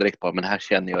se den och direkt bara, men här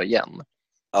känner jag igen.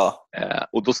 Ja.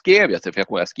 Och då skrev jag till, för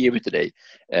jag skrev till dig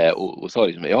och sa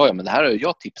liksom, ja men det här har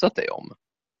jag tipsat dig om.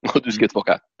 Och du skrev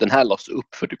tillbaka, den här lades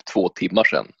upp för typ 2 timmar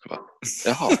sedan. Jag bara,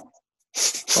 jaha.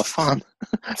 Vad fan?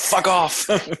 Fuck off!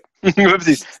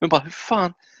 Precis. Men bara, hur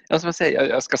fan?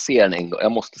 Jag ska se den en gång.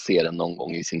 Jag måste se den någon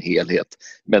gång i sin helhet.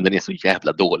 Men den är så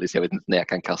jävla dålig så jag vet inte när jag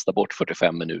kan kasta bort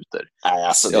 45 minuter. Nej,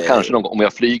 alltså jag kanske någon gång, om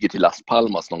jag flyger till Las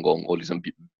Palmas någon gång och liksom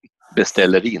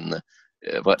beställer in.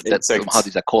 De hade ju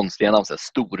så här konstiga namn, så här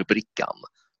Storbrickan.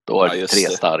 Då var det 3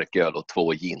 starköl och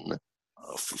 2 gin.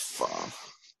 Fy fan.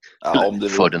 Ja,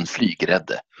 för den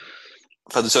flygrädde.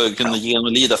 För att du ska kunna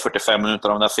genomlida 45 minuter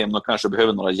av den här filmen och kanske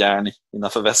behöver några järn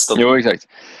innanför västen. Jo, exakt.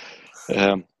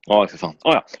 Ja, för fan.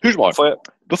 Hur som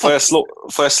helst.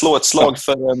 Får jag slå ett slag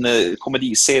för en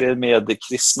komediserie med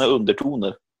kristna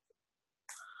undertoner?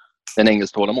 En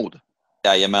engelsk tålamod.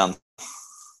 Jajamän.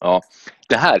 Ja,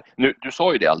 det här, nu, du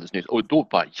sa ju det alldeles nyss och då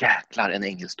bara jäklar en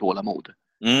engelsk tålamod.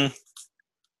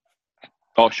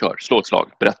 Ja, kör, slå ett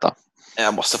slag, berätta.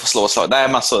 Jag måste få slå ett slag. Nej,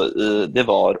 men alltså,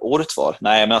 året var.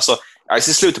 Nej, men alltså, i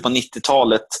slutet på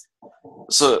 90-talet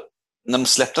så när de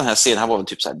släppte den här serien, här var väl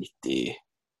typ så här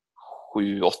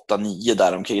 97, 8, 9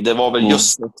 där omkring. Det var väl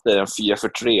just efter en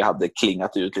 4-3 hade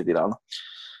klingat ut lite grann.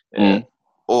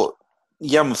 Och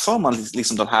jämför man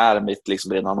liksom den här med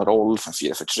liksom en annan roll från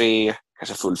 4 för 3,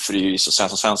 kanske Full frys och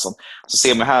Svensson, så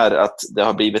ser man här att det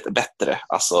har blivit bättre.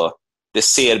 Alltså, det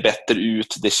ser bättre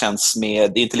ut, det känns mer,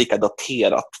 det är inte lika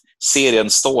daterat. Serien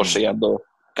står sig ändå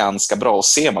ganska bra, och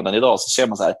ser man den idag så ser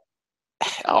man så här,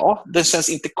 ja, den känns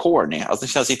inte corny. Alltså, den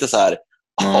känns inte så här,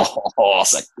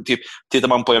 typ, tittar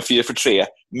man på en 4 för 3,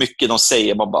 mycket de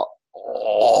säger, man bara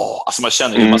alltså man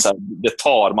känner hur man så här, det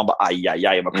tar, man bara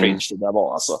aj vad cringe det där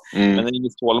var alltså. Men den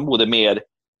Inget tålamod är mer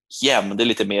jämn, det är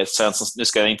lite mer Svensson, nu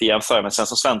ska jag inte jämföra med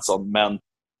Svensson, men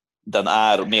den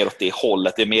är mer åt det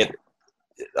hållet. Det är mer,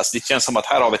 alltså det känns som att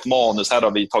här har vi ett manus, här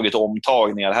har vi tagit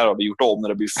omtagningar, här har vi gjort om när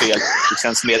det blir fel. Det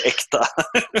känns mer äkta.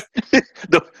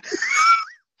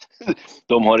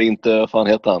 De har inte, fan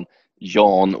heter han,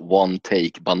 Jan One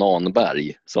Take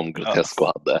Bananberg som Grotesco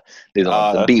hade. Det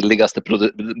är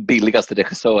den billigaste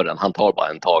regissören. Han tar bara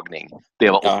en tagning. Det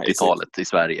var 80-talet i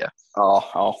Sverige.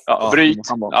 Bryt.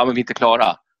 Ja, men vi är inte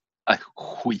klara.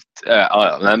 Skit.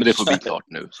 Nej, men det får bli klart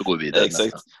nu. Så går vi vidare.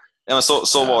 Exakt. Ja, men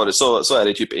så är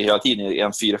det typ hela tiden i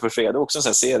en 4 för 3. Det är också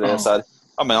en serie så här,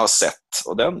 ja, men jag har sett,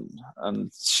 och en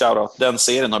shoutout, den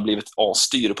serien har blivit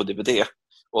asstyr på DVD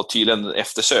och tydligen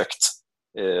eftersökt.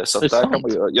 Så att där kan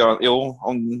man göra,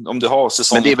 om du har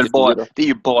säsong. Men det är väl det är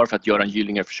ju bara för att Göran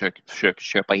Gyllinger försöker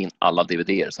köpa in alla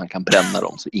DVD:er så han kan bränna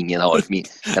dem, så ingen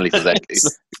kan liksom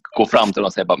gå fram till dem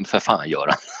och säga bara, för fan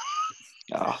Göran.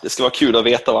 Ja, det ska vara kul att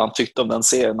veta vad han tyckte om den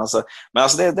serien alltså. Men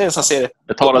alltså det är en sån serie.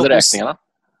 Betalade räkningarna.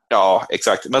 Ja,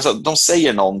 exakt. Men alltså, de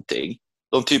säger någonting.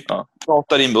 De typ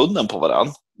pratar i munnen på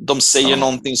varandra. De säger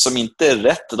någonting som inte är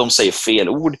rätt. De säger fel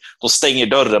ord. De stänger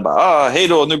dörren. Bara, hej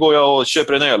då, nu går jag och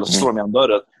köper en öl. Och så slår de igen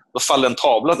dörren. Då faller en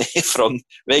tavla ner från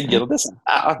väggen. Och det är så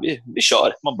här, vi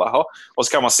kör. Man bara, och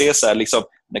så kan man se så här, liksom,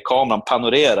 när kameran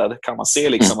panorerar, kan man se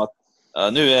liksom att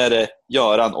nu är det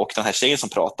Göran och den här tjejen som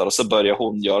pratar. Och så börjar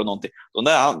hon göra någonting. Då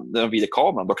när han vid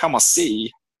kameran, då kan man se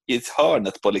i ett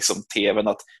hörnet på liksom tvn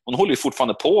att hon håller ju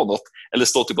fortfarande på något, eller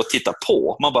står typ och tittar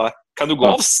på. Man bara, kan du gå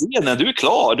av scenen? Du är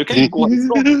klar, du kan ju gå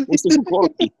ifrån. Du ska stå kvar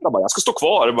och titta bara. Jag ska stå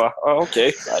kvar. Bara,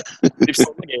 okej. Typ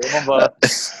sådana grejer. Man bara,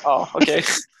 okej.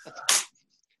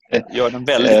 Gör den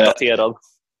väldigt daterad.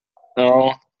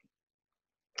 Ja,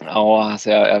 alltså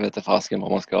jag vet inte fasken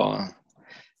vad man ska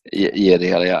ge det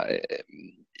hela.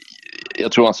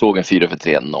 Jag tror han såg en 4 för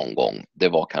 3 någon gång. Det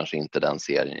var kanske inte den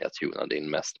serien jag tunade in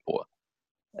mest på.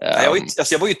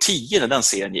 Jag var ju 10 när den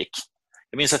serien gick.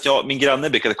 Jag minns att min granne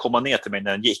brukade komma ner till mig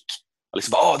när den gick. Och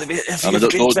liksom, det är en 4 för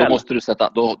 3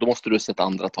 då måste du sätta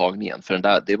andra tagningen. För den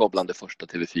där, det var bland det första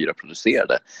TV4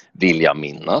 producerade. Vill jag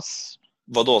minnas.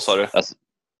 Vad då sa du? Alltså,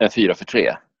 en 4 för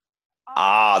 3.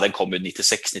 Den kom ju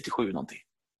 96, 97 någonting.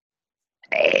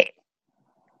 Nej.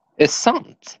 Är det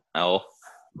sant? Ja.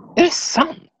 Är det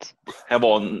sant? Jag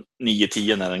var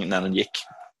 9-10 när den gick.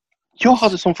 Jag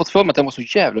hade som fått för mig att den var så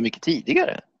jävla mycket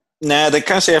tidigare. Nej, det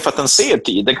kanske är för att den ser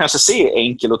tid. Den kanske ser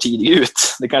enkel och tidig ut.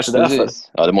 Det kanske är därför.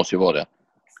 Ja, det måste ju vara det.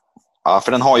 Ja,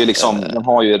 för den har ju liksom den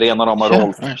har ju rena rama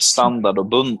Rolf standard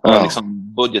och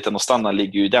liksom budgeten och standard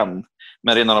ligger ju i den.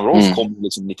 Men rena rama Rolf kom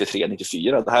liksom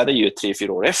 93-94. Det här är ju 3-4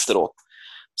 år efteråt.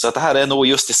 Så att det här är nog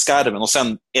just i skarven, och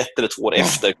sen 1 eller 2 år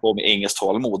efter kom Engelskt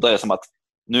tålamod. Det är som att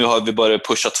nu har vi börjat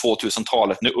pusha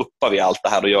 2000-talet. Nu uppar vi allt det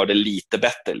här och gör det lite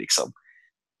bättre liksom.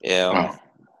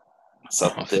 Så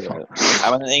att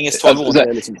men Engelskt tålamod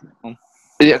är liksom...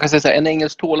 Jag kan säga så här, en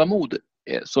Engelskt tålamod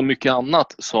är så mycket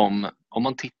annat som, om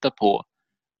man tittar på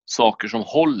saker som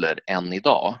håller än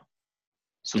idag,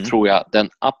 så tror jag den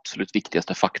absolut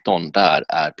viktigaste faktorn där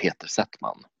är Peter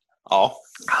Settman. Ja.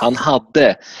 Han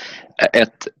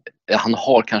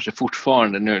har kanske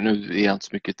fortfarande, nu är jag inte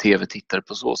så mycket tv-tittare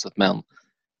på så sätt, men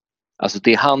alltså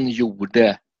det han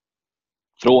gjorde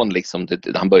från liksom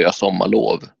han började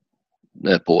Sommarlov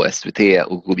på SVT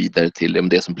och gå vidare till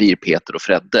det som blir Peter och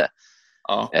Fredde.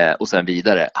 Och sen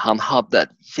vidare. Han hade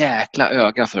ett jäkla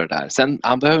öga för det där. Sen,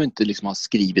 han behöver inte liksom ha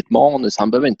skrivit manus,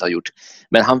 han behöver inte ha gjort,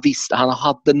 men han visste, han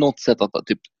hade något sätt att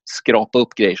typ skrapa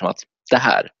upp grejer som att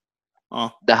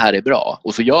det här är bra,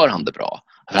 och så gör han det bra.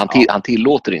 Han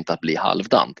tillåter inte att bli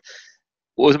halvdant.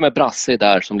 Och som är Brasse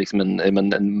där som liksom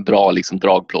en bra liksom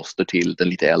dragplåster till den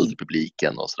lite äldre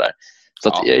publiken och sådär. Så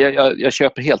att jag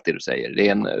köper helt det du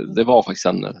säger. Det var faktiskt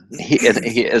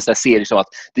en serie som att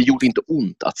det gjorde inte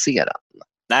ont att se den.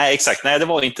 Nej, exakt. Nej, det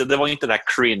var inte det där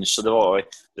cringe, så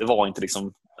det var inte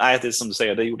liksom, nej, det är som du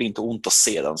säger, det gjorde inte ont att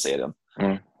se den serien.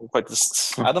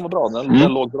 Faktiskt, den var bra.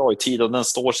 Den låg bra i tid och den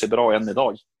står sig bra än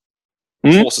idag.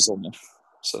 2 säsonger.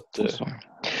 Så att,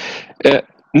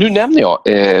 nu nämner jag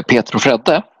Peter och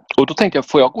Fredde, och då tänkte jag,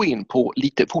 får jag gå in på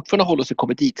lite, fortfarande hålla sig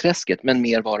komediträsket, men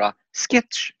mer vara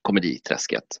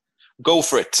sketch-komediträsket. Go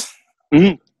for it.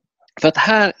 För att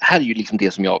här är ju liksom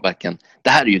det som jag verkligen, det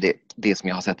här är ju det som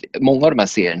jag har sett. Många av de här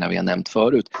serierna vi har nämnt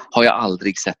förut har jag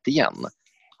aldrig sett igen.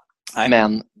 Nej.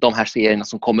 Men de här serierna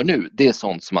som kommer nu, det är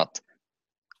sånt som att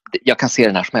jag kan se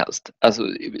den här som helst. Alltså,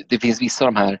 det finns vissa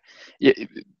av de här,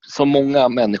 som många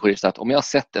människor är så att om jag har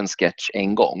sett en sketch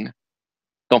en gång,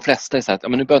 de flesta är så att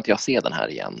men nu behöver inte jag se den här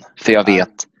igen. För jag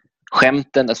vet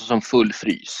skämten, alltså som full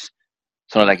frys.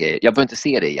 Sådana där grejer. Jag behöver inte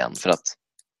se det igen för att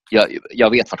jag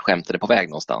vet vart skämtet är på väg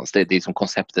någonstans. Det är som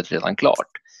konceptet redan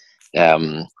klart.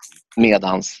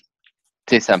 Medans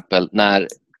till exempel när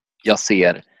jag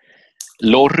ser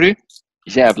Lorry,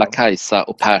 Jävla Kajsa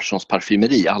och Perssons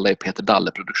parfymeri, alla är Peter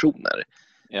Dalle-produktioner.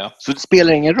 Ja. Så det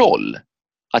spelar ingen roll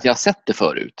att jag har sett det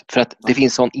förut. För att det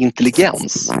finns sån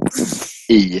intelligens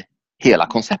i hela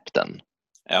koncepten.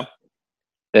 Ja.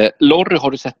 Lorry,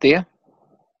 har du sett det?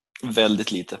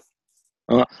 Väldigt lite.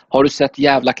 Har du sett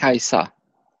Jävla Kajsa?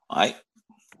 Nej.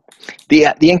 Det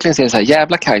är egentligen så här,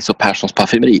 Jävla Kajsa och Perssons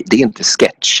parfymeri, det är inte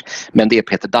sketch, men det är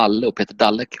Peter Dalle, och Peter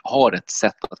Dalle har ett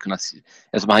sätt att kunna,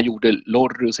 alltså han gjorde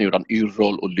Lorry och sen gjorde han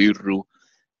Yrrol och Lyrro.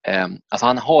 Alltså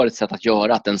han har ett sätt att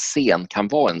göra att en scen kan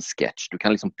vara en sketch. Du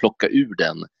kan liksom plocka ur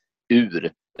den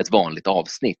ur ett vanligt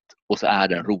avsnitt och så är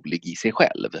den rolig i sig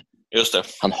själv. Just det.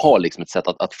 Han har liksom ett sätt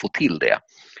att få till det.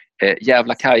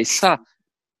 Jävla Kajsa,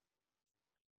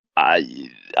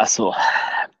 alltså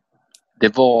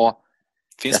det var,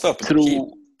 finns på öppet arkiv.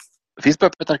 Finns på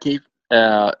öppet arkiv.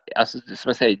 Alltså, som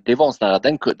jag säger, det var en sån här,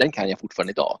 den kan jag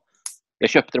fortfarande idag. Jag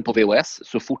köpte den på VHS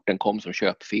så fort den kom som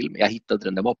köpfilm. Jag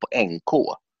hittade den var på NK.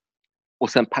 Och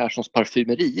sen Perssons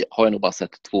parfymeri har jag nog bara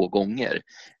sett 2 gånger.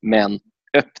 Men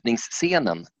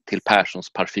öppningsscenen till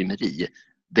Perssons parfymeri,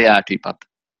 det är typ att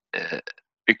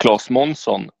Claes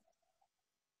Månsson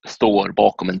står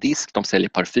bakom en disk, de säljer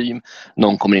parfym.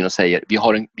 Någon kommer in och säger,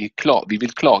 vi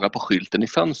vill klaga på skylten i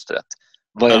fönstret.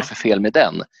 Vad är det för fel med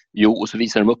den? Jo, och så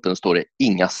visar de upp den och står det,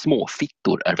 inga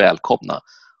småfittor är välkomna.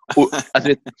 Och,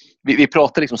 alltså, vi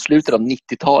pratar liksom slutet av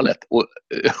 90-talet och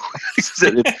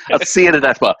att se det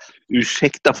där bara,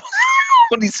 ursäkta,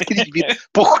 vad ni skrivit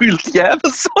på skyltjäveln,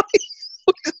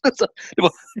 det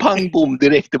var pang bom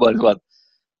direkt. Det var så att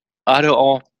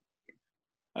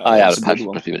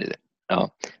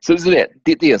så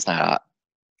det är en sån här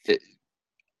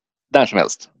där som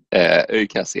helst kan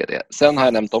jag se det. Sen har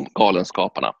jag nämnt om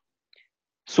Galenskaparna.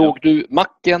 Såg du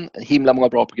Macken, himla många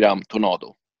bra program,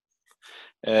 Tornado?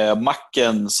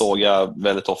 Macken såg jag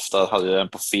väldigt ofta, hade den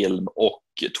på film, och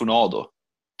Tornado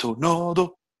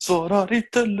svarar i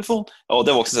telefon. Ja,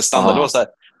 det var också så standard. Det var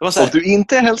så här. Och du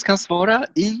inte helst kan svara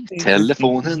i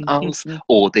telefonen alls,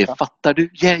 och det fattar du,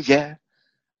 yeah.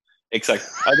 Exakt.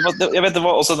 Jag vet inte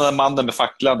vad, och så den där mannen med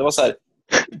facklan, det var så här,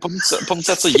 på något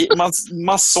sätt så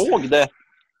man såg det.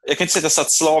 Jag kan inte säga att jag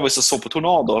satt slaviskt och såg på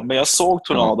Tornado, men jag såg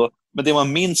Tornado. Men det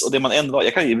man minns och det man ändå,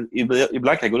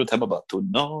 ibland kan jag gå runt hemma och bara,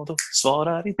 Tornado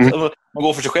svarar inte. Man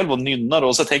går för sig själv och nynnar,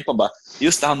 och så tänker man bara,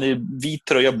 just det, han är vit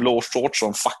tröja, blå shorts och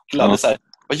en fackla. Det är så här,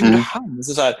 vad gjorde han?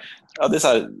 Så här, ja, det är så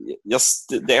här,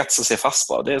 det är ett som ser fast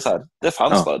bara. Det är så här, det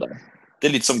fanns bara där. Det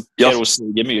är lite som Kero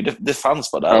Snigemyr, det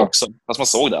fanns bara där också, fast man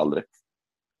såg det aldrig.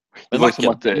 Men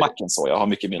Macken såg jag, har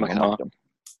mycket mindre än Macken.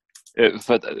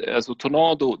 För att, alltså,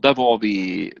 Tornado, där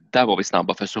var vi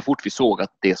snabba, för så fort vi såg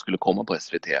att det skulle komma på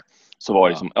SVT så var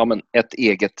det liksom, ett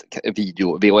eget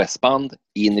VHS-band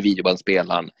in i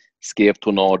videobandspelaren, skrev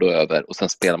Tornado över och sen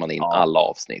spelar man in alla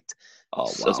avsnitt.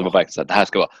 Så det var verkligen så här, det här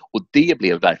ska vara, och det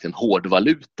blev verkligen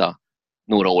hårdvaluta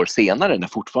några år senare, när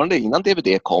fortfarande innan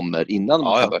DVD kommer, innan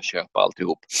man behöver köpa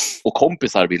alltihop, och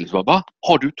kompisar ville så bara,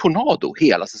 har du Tornado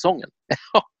hela säsongen?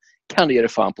 Kan det ge det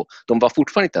fan på. De var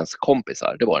fortfarande inte ens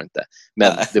kompisar, det var det inte.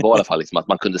 Men det var i alla fall liksom att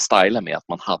man kunde styla med att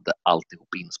man hade alltihop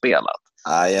inspelat.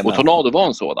 Och Tornado var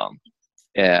en sådan.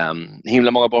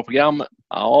 Himla många bra program.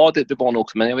 Ja, det var nog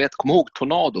också. Men jag kommer ihåg,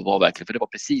 Tornado var verkligen, för det var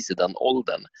precis i den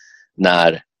åldern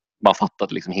när man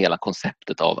fattade liksom hela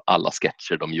konceptet av alla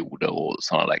sketcher de gjorde och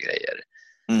sådana där grejer.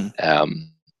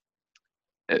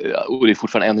 Och det är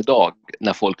fortfarande än idag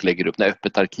när folk lägger upp, när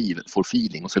öppet arkiv får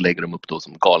feeling, och så lägger de upp då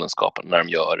som Galenskaparna när de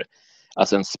gör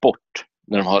alltså en sport,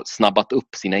 när de har snabbat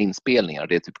upp sina inspelningar.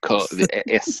 Det är typ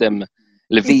SM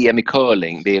eller VM i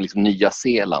curling, det är liksom Nya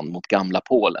Zeeland mot gamla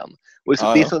Polen. Och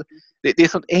det är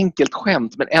så ett enkelt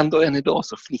skämt, men ändå än idag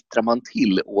så flittrar man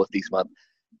till åt liksom att,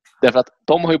 därför att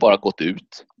de har ju bara gått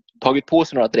ut, tagit på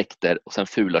sig några dräkter och sen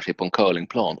fular sig på en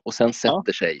curlingplan, och sen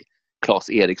sätter sig Claes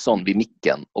Eriksson vid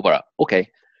micken och bara, okej,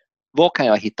 vad kan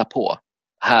jag hitta på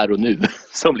här och nu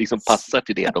som liksom passar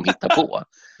till det de hittar på?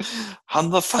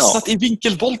 Han har fastnat i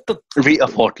vinkelvolten.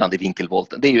 Fartland i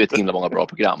vinkelvolten. Det är ju ett himla många bra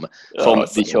program som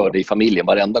vi körde i familjen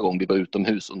varenda gång vi var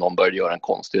utomhus och någon började göra en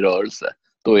konstig rörelse.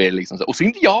 Då är det liksom så, och så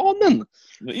indianen!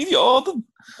 Indianen!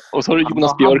 Och så har du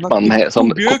Jonas Björkman med, som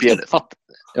kopierade.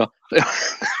 Ja.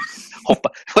 Hoppa,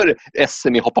 för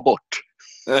SM i hoppa bort.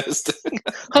 Just det.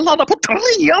 Han laddar på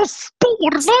 3:ans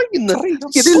spårvagn!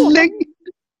 Är det länge?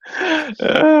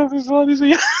 Det är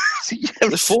så jävla...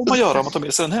 Det får man göra om man tar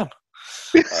med sig den hem.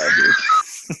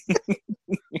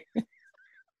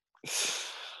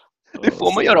 Det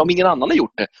får man göra om ingen annan har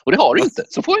gjort det. Och det har du inte,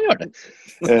 så får jag göra det.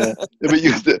 Men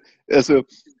just det, alltså,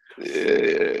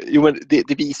 men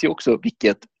det visar ju också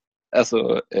vilket,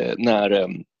 alltså,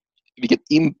 vilken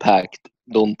impact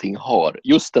någonting har.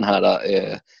 Just den här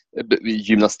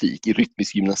gymnastik, i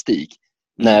rytmisk gymnastik.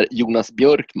 När Jonas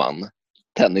Björkman,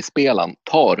 tennisspelaren,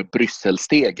 tar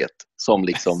Brysselsteget som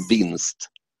liksom vinst.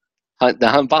 När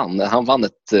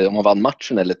han vann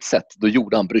matchen eller ett set, då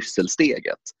gjorde han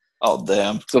Brysselsteget. Ja,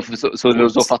 det...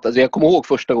 Så fattade jag. Kommer ihåg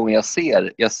första gången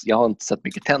jag har inte sett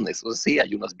mycket tennis, och så ser jag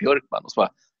Jonas Björkman och så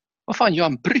bara, vad fan gör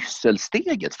han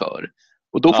Brysselsteget för?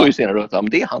 Och då får jag senare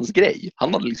att det är hans grej.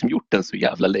 Han hade liksom gjort den så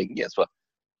jävla länge. Så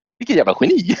vilken jävla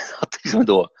geni. Att liksom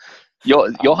då,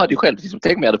 jag hade ju själv, liksom,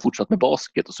 tänk om jag hade fortsatt med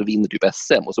basket och så vinner typ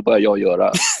SM och så börjar jag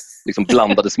göra liksom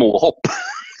blandade småhopp.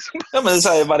 Ja, men så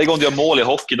här, varje gång du gör mål i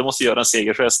hockey, då måste du göra en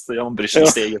segergest. Jag har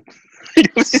Brysselsteget.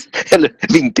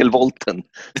 Eller vinkelvolten.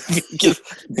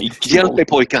 Hjälp mig,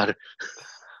 pojkar.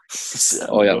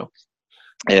 Ja.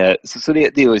 Så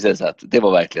det är ju så att det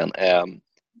var verkligen...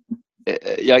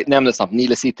 jag nämnde snabbt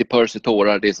Nile City, Percy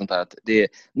tårar, det är sånt här att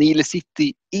Nile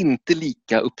City inte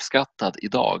lika uppskattad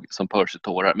idag som Percy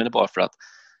tårar, men det är bara för att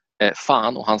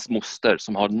fan och hans moster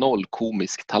som har 0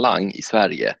 komisk talang i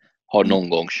Sverige har någon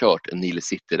gång kört en Nile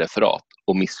City-referat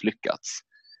och misslyckats.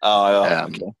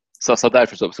 Okay. Så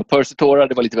därför så Percy tårar,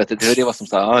 det var lite bättre. Det var som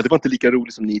så här, det var inte lika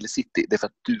roligt som Nile City. Det är för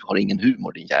att du har ingen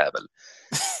humor, din jävel.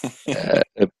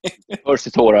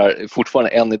 Percy tårar fortfarande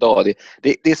än idag.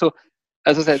 Det är så.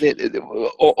 Alltså,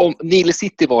 om Nile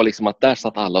City var liksom att där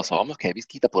satt alla och sa okej, vi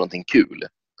ska hitta på någonting kul.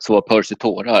 Så var Percy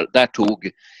tårar.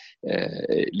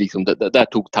 Där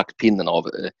tog taktpinnen av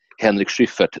Henrik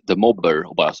Schyffert, The Mobber,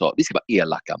 och bara sa vi ska vara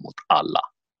elaka mot alla.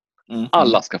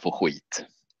 Alla ska få skit.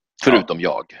 Förutom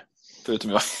jag.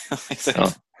 Förutom jag.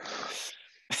 Ja.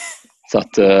 Så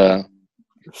att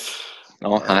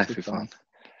nej, fy fan.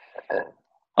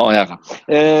 Ja, jävlar.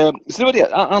 Så det var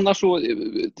det. Annars så,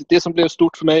 det som blev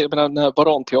stort för mig, den här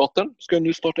Varanteatern ska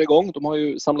nu starta igång. De har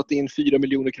ju samlat in 4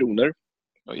 miljoner kronor.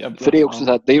 För det är också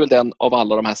så att det är väl den av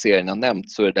alla de här serierna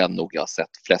nämnt, så är den nog jag har sett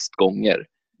flest gånger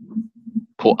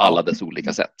på alla dess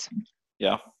olika sätt.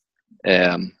 Ja.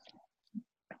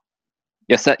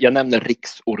 Jag nämner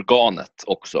Riksorganet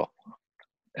också.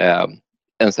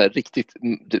 En så här riktigt,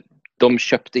 de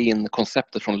köpte in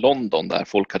konceptet från London där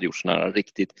folk hade gjort såna här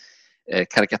riktigt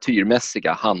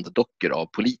karikatyrmässiga handdockor av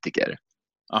politiker.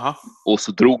 Aha. Och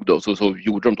så så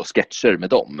gjorde de då sketcher med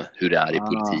dem, hur det är i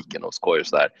politiken och skoj och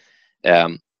sådär.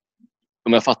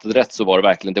 Om jag fattade rätt så var det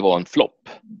verkligen, det var en flopp.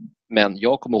 Men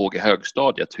jag kommer ihåg i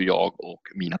högstadiet hur jag och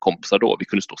mina kompisar då, vi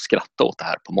kunde stå och skratta åt det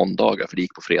här på måndagar, för det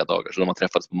gick på fredagar. Så när man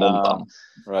träffades på måndagen,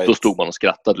 då stod man och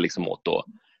skrattade liksom åt då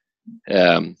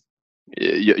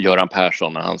Göran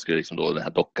Persson, när han skulle liksom då, den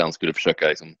här dockan skulle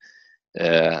försöka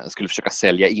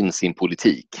sälja in sin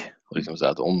politik. Och liksom så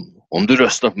att om du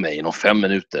röstar på mig inom 5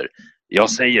 minuter,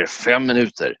 jag säger 5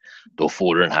 minuter, då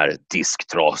får du den här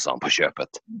disktrasan på köpet.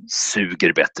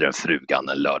 Suger bättre än frugan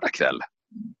en lördagkväll.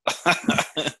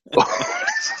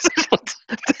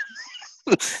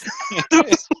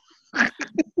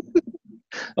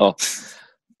 Ja,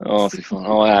 fy fan.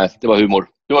 Ja, det var humor.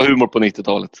 Det var humor på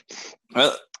 90-talet.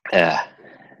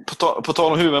 På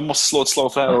tal om humor, jag måste slå ett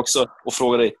slag för det här också och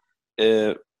fråga dig.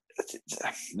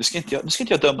 Nu ska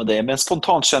inte jag döma dig, men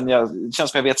spontant känns som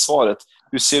jag vet svaret.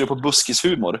 Hur ser du på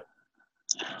buskishumor?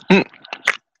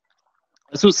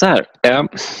 Så här,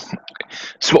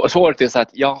 svaret är så att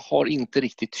jag har inte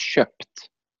riktigt köpt.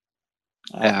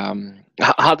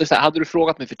 Hade du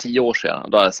frågat mig för 10 år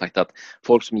sedan, då hade jag sagt att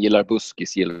folk som gillar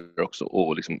buskis gillar också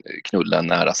att liksom knulla en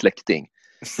nära släkting.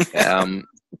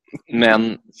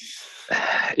 Men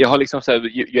jag har liksom så här,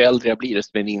 ju äldre jag blir,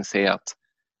 desto mer inser jag att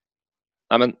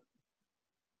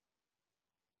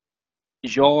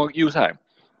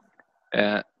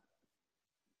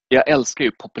jag älskar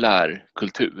ju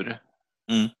populärkultur.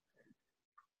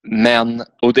 Men,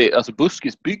 och alltså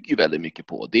buskis bygger väldigt mycket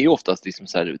på, det är oftast liksom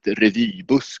så här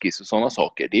revybuskis och sådana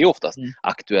saker. Det är oftast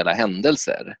aktuella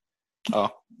händelser.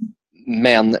 Ja.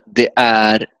 Men det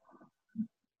är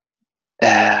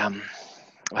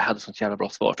jag hade sånt jävla bra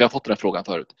svar, för jag har fått den här frågan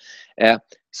förut.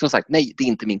 Som sagt, nej, det är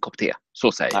inte min kopp te.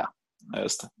 Så säger jag. Ja,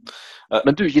 just det.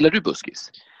 Men gillar du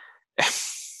buskis?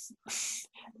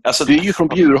 Alltså, du är ju från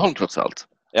Bjurholm trots allt.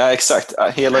 Ja, exakt.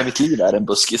 Hela mitt liv är en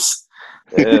buskis.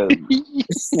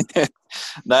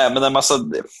 Nej, men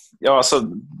alltså,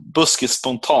 buskis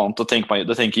spontant, då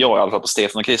tänker jag i alla fall på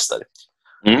Stefan och Christer.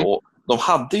 Och de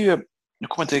hade ju, jag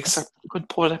kommer inte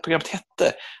på vad det programmet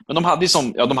hette, men de hade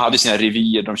ju de hade sina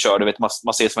revyer de körde, vet,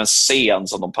 man ser som en scen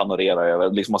som de panorerar över,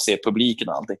 liksom man ser publiken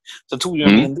och allting. Sen tog ju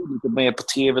en lite mer på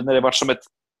tv när det var som ett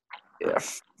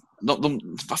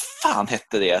vad fan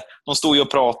hette det? De stod ju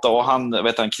och pratade och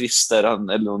han Christer,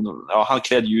 han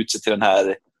klädde ju ut sig till den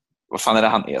här, vad fan är det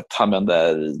han heter?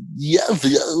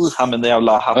 Han med den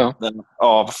jävla hatten.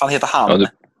 Ja, vad fan heter han?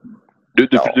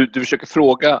 Ja, du försöker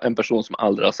fråga en person som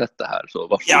aldrig har sett det här.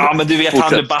 Så ja, men du vet,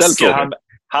 han med basken.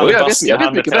 Jag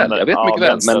vet mycket väl,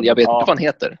 men jag vet inte vad han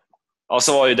heter. Ja,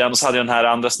 så var ju den, och så hade den här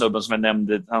andra snubben som jag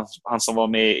nämnde, han som var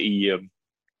med i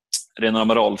Renan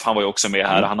med Rolf, han var ju också med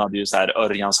här. Han hade ju så här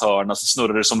Örjans hörna, så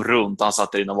snurrade det som runt, han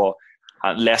satt där inne och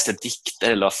han läste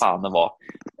dikter eller vad fan det var.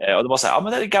 Och det var så här, ja,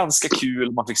 men det är ganska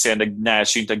kul. Man fick se den där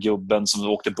närsynta gubben som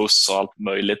åkte buss och allt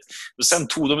möjligt. Och sen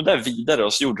tog de det där vidare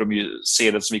och så gjorde de ju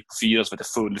serien som gick på 4 som heter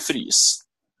Full frys.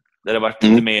 Där det var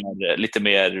lite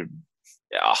mer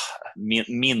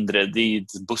mindre, det är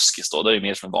ett buskis då, det är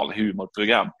mer som en vanlig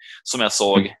humorprogram som jag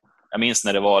såg. Jag minns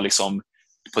när det var liksom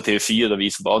på TV4 då vi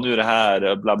bara, nu är det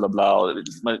här bla bla bla, och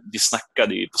vi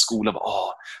snackade ju på skolan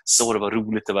bara, så det var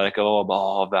roligt det verkar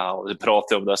vara, och vi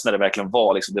pratade om det så när det verkligen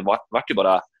var liksom, det var ju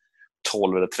bara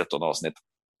 12 eller 13 avsnitt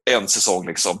en säsong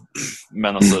liksom,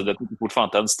 men alltså det tycker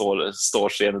fortfarande att den står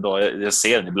sig idag. Jag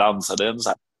ser den ibland så det är så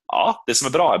här, ja, det som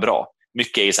är bra,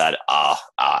 mycket är så här,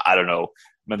 I don't know,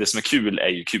 men det som är kul är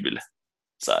ju kul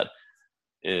så här.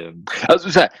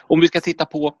 Alltså, så här, om vi ska titta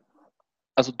på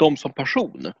alltså de som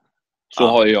person, så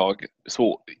har jag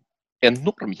så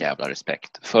enorm jävla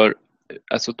respekt för,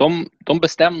 alltså de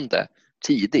bestämde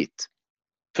tidigt,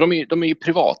 för de är ju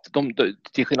privat,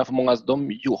 till skillnad från många,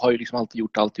 de har ju liksom alltid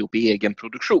gjort alltihop i egen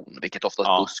produktion, vilket oftast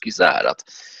buskis är att,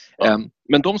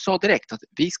 men de sa direkt att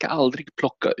vi ska aldrig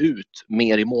plocka ut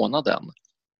mer i månaden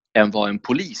än vad en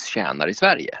polis tjänar i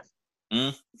Sverige.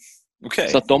 Okay.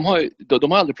 Så att de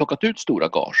har aldrig plockat ut stora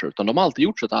gager, utan de har alltid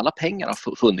gjort så att alla pengar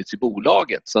har funnits i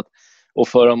bolaget, så att, och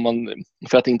för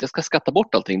att inte ska skatta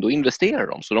bort allting, då investerar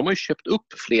de. Så de har ju köpt upp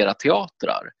flera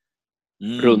teatrar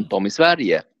runt om i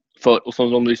Sverige, och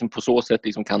som de liksom på så sätt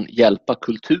liksom kan hjälpa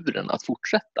kulturen att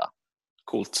fortsätta.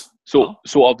 Coolt.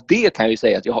 Så av det kan jag ju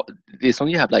säga att det är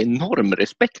sån jävla enorm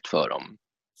respekt för dem.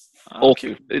 Och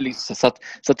liksom, så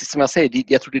att som jag säger,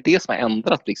 jag tror det är det som har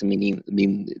ändrat liksom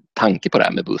min tanke på det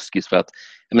här med buskis, för att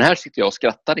men här sitter jag och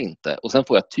skrattar inte, och sen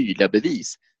får jag tydliga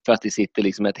bevis för att det sitter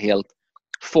liksom ett helt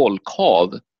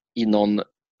folkhav i någon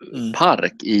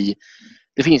park i,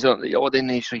 det finns ju, den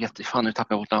är så fan, nu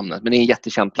tappar jag bort namnet, men det är en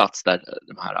jättekänd plats där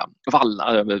de här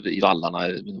vallarna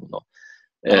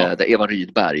där Eva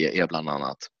Rydberg är bland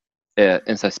annat,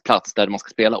 en sån här plats där man ska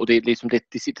spela, och det är liksom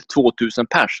det sitter 2000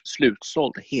 pers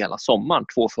slutsåld hela sommaren,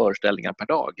 2 föreställningar per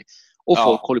dag, och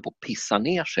folk håller på att pissa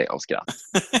ner sig av skratt.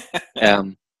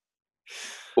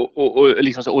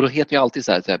 Och då heter ju alltid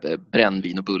så här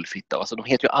brännvin och bullfitta, alltså de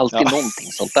heter ju alltid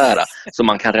någonting sånt där som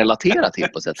man kan relatera till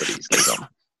på sätt och vis liksom.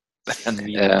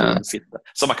 Brännvin och bullfitta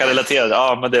som man kan relatera till.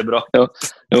 Ja, men det är bra.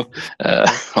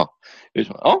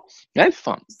 Nej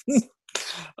fan.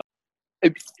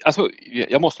 Alltså,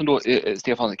 jag måste ändå,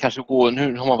 Stefan, kanske gå,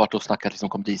 nu har man varit och snackat liksom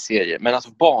komediserier, men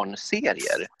alltså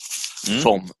barnserier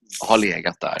som har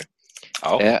legat där.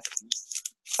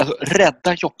 Alltså,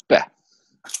 Rädda Joppe.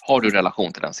 Har du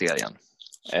relation till den serien?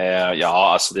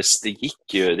 Ja, alltså det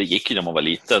gick ju när man var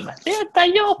liten. Rädda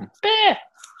Joppe!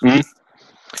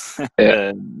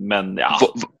 Men ja.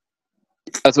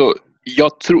 Alltså,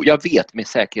 jag vet med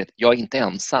säkerhet, jag är inte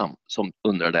ensam som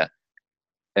undrade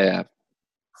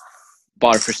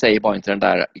varför säger bara inte den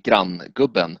där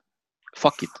granngubben,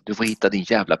 fuck it, du får hitta din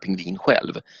jävla pingvin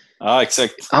själv. Ja,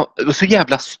 exakt. Han var så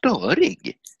jävla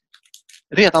störig.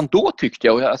 Redan då tyckte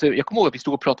jag kommer ihåg att vi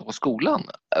stod och pratade på skolan,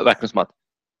 verkligen som att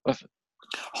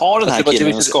har den här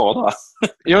killen en skada?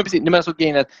 Ja, precis. Nej, men alltså,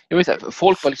 jag vill säga,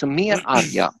 folk var liksom mer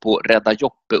arga på Rädda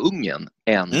Joppe-ungen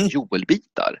än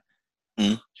Joel-bitar.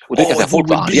 Och det kan jag säga, folk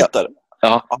var arga.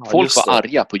 Ja, folk var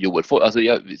arga på Joel.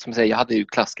 Jag hade ju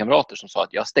klasskamrater som sa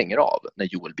att jag stänger av när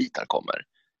Joel-bitar kommer.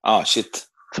 Shit.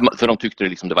 För de tyckte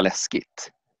det var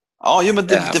läskigt. Ja, men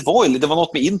det var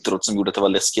något med introt som gjorde att det var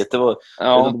läskigt. Det var,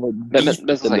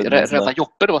 Rädda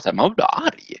Joppe, det var så här, man blev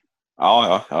arg.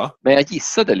 Ja. Men jag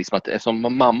gissade liksom att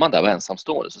eftersom mamman där var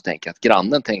ensamstående, så tänkte jag att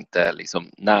grannen tänkte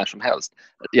liksom när som helst,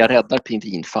 jag räddar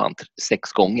pingvinfan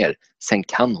 6 gånger, sen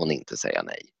kan hon inte säga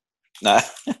nej. Nej.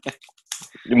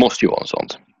 Det måste ju vara en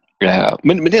sånt.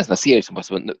 Men det är en sån här serie som och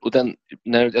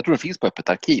jag tror den finns på Öppet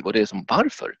arkiv, och det är som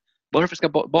varför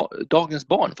ska dagens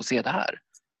barn få se det här?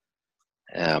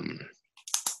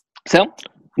 Sen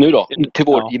nu då till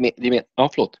vår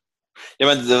förlåt. Ja,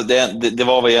 men det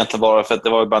var väl egentligen bara för att det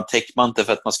var bara en täckmantel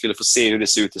för att man skulle få se hur det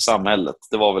ser ut i samhället.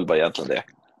 Det var väl bara egentligen det.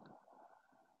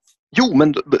 Jo,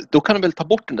 men då kan de väl ta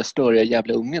bort den där störiga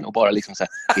jävla ungen och bara liksom säga,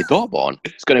 idag barn,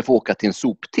 ska ni få åka till en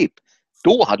soptipp?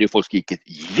 Då hade ju folk skrikit,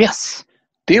 yes!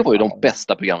 Det var ju de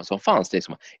bästa programmen som fanns. Det är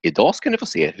som, idag ska ni få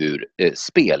se hur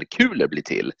spelkulor blir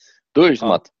till. Då är det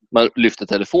som att man lyfter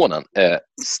telefonen,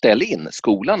 ställ in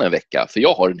skolan en vecka, för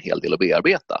jag har en hel del att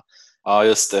bearbeta. Ja,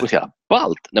 just det. Och så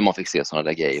ballt när man fick se sådana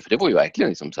där grejer. För det var ju verkligen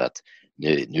liksom så att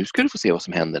nu ska du få se vad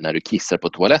som händer när du kissar på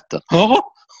toaletten.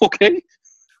 Ja, okej.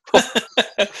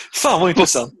 Fan vad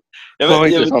intressant. Vad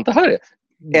intressant det här är.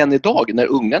 Än idag när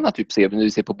ungarna typ när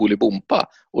vi ser på Bolibompa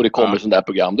och det kommer sån där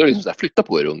program, då är det liksom så här, flytta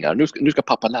på er ungar. Nu ska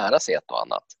pappa lära sig ett och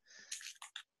annat.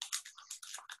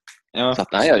 Ja. Så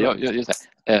att nej, jag så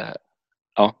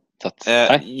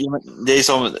här, det är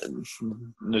som,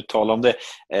 nu talar om det,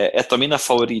 ett av mina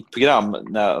favoritprogram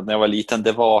när jag var liten,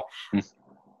 det var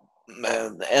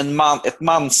ett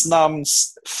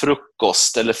mansnamns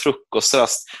frukost eller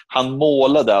frukostrast. Han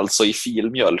målade alltså i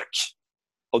filmjölk,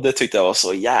 och det tyckte jag var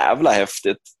så jävla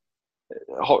häftigt.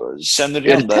 Känner du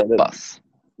igen det?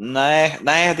 Nej,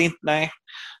 det är inte, nej.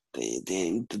 Det är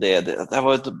inte det. Det här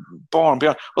var ett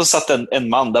barnprogram, och så satt en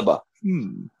man där bara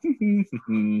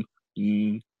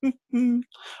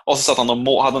och så satt han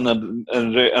och hade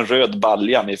en röd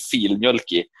balja med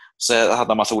filmjölk i, så hade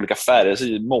han en massa olika färger, så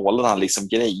målade han liksom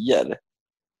grejer.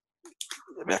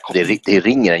 Det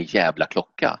ringer en jävla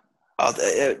klocka. Ja,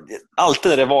 alltid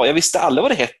när det var, jag visste aldrig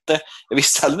vad det hette, jag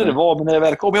visste aldrig när det var, men när det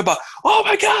väl kom, jag bara,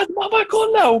 oh my god, mamma,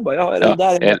 kolla! Hon bara,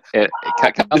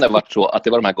 kan det ha varit så att det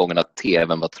var de här gångerna att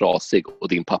tvn var trasig och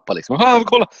din pappa liksom,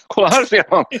 kolla här ser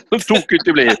man, hur tokigt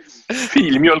det blir,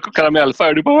 filmjölk och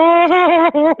karamellfärg, du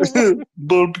bara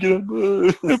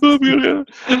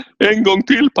en gång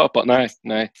till pappa, nej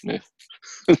nu.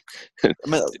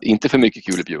 Men, inte för mycket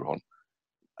kul i Bjurholm.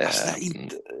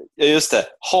 Ja, just det.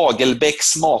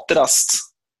 Hagelbäcks matrast.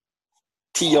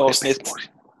 10 avsnitt.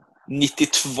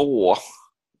 92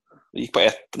 gick på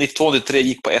 92-93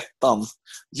 gick på ettan.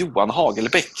 Johan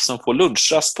Hagelbäck som får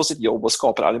lunchrast på sitt jobb och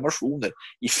skapar animationer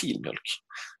i filmjölk.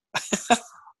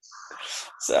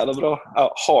 Så jävla bra.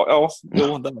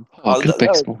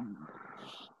 Hagelbäcks.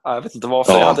 Jag vet inte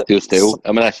varför. Ja, just det. Ja,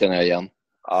 men det här känner jag igen.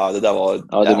 Ja, det där var...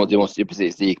 Ja, det måste ju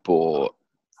precis. Det gick på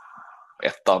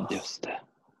ettan. Just det.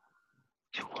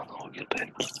 Johan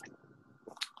Hagelbäck.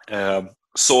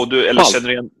 Så du, eller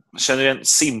känner du igen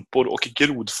simpor och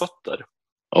grodfötter?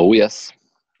 Oh yes.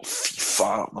 Fy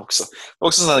fan också. Det var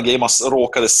också en sån här grej man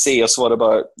råkade se, och så var det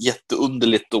bara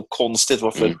jätteunderligt och konstigt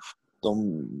varför de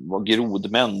var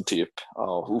grodmän typ.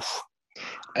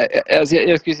 Alltså,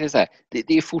 jag skulle säga så här,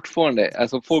 det är fortfarande,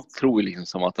 alltså folk tror liksom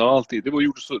som att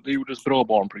det gjordes bra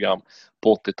barnprogram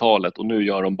på 80-talet, och nu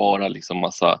gör de bara liksom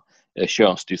massa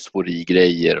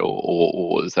könsdysfori-grejer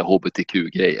och så här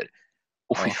HBTQ-grejer.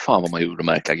 Och fy fan vad man gjorde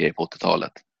märkliga grejer på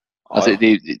 80-talet. Alltså,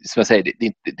 det, som jag säger,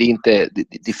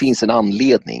 det finns en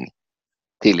anledning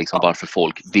till liksom varför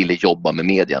folk ville jobba med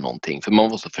media någonting. För man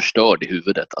var så förstörd i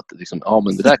huvudet att liksom,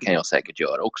 men det där kan jag säkert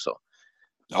göra också.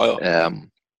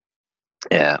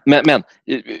 Men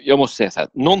jag måste säga så här,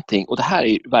 någonting, och det här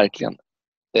är verkligen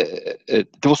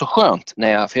det var så skönt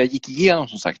för jag gick igenom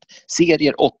som sagt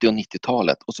serier 80- och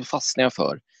 90-talet, och så fastnade jag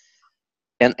för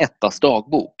en ettas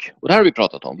dagbok, och det här har vi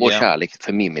pratat om, vår kärlek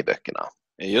för Mimmi-böckerna.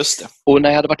 Just det. Och när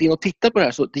jag hade varit in och tittat på det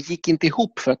här, så det gick inte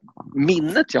ihop, för att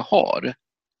minnet jag har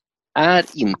är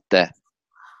inte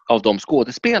av de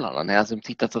skådespelarna. När jag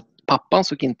tittat, så pappan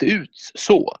såg inte ut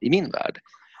så i min värld.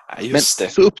 Men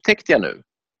så upptäckte jag nu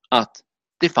att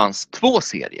det fanns 2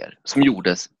 serier som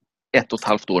gjordes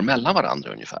 1,5 år mellan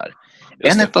varandra ungefär.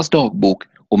 En ettas dagbok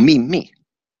och Mimmi.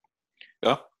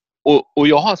 Ja. Och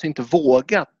jag har alltså inte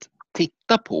vågat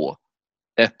titta på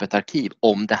Öppet arkiv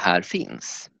om det här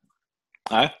finns.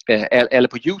 Nej. Eller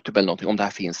på YouTube eller någonting om det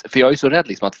här finns. För jag är så rädd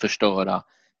liksom att förstöra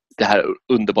det här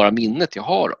underbara minnet jag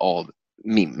har av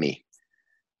Mimmi.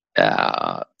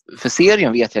 För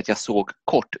serien vet jag att jag såg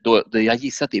kort. Då jag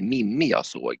gissar att det är Mimmi jag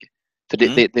såg. För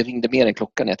det ringde mer än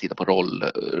klockan när jag tittade på roll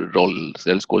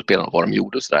eller skådespelarna och vad de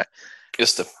gjorde och sådär.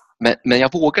 Just det. Men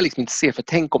jag vågar liksom inte se, för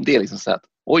tänk om det är liksom så att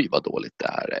oj vad dåligt det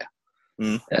här är.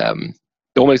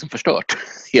 De har liksom förstört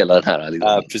hela den här liksom,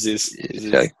 ja, precis.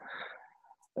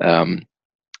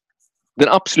 Den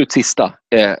absolut sista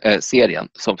serien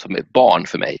som är barn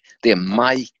för mig, det är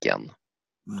Majken.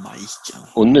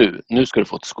 Och nu ska du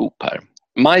få ett scoop här.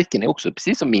 Majken är också,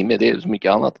 precis som Mimmi, det är så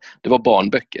mycket annat. Det var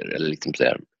barnböcker, eller liksom så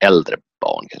här, äldre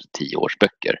barn, kanske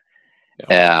 10-årsböcker.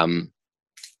 Ja.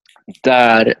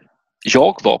 Där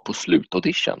jag var på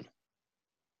slutaudition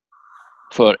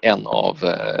för en av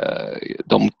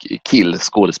de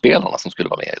killskådespelarna som skulle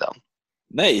vara med i den.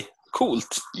 Nej,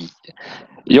 coolt.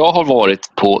 Jag har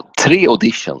varit på 3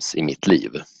 auditions i mitt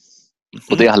liv.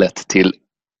 Och det har lett till,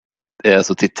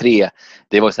 alltså till 3,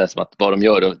 det var så här som att vad de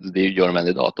gör, det gör de än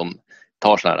idag, att de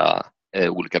tar såna här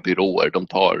olika byråer, de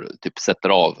tar, typ sätter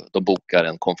av, de bokar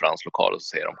en konferenslokal och så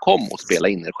säger de kom och spela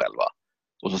in er själva.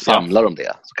 Och så samlar de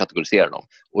det, så kategoriserar de.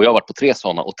 Och jag har varit på 3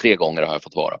 sådana och 3 gånger har jag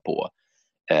fått vara på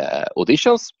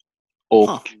auditions.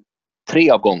 Och 3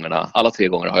 av gångerna, alla 3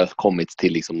 gånger har jag kommit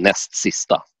till liksom näst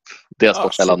sista. Det har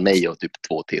stått mellan mig och typ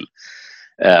 2 till.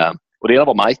 Och det ena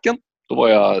var Majken. Då var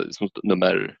jag som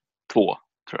nummer 2,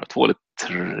 tror jag. 2 eller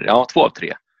 3. Ja, 2 av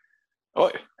 3.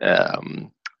 Oj.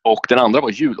 Och den andra var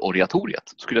Juloriatoriet.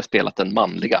 Så skulle jag spelat den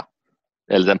manliga.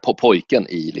 Eller den pojken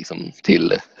i liksom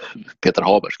till Peter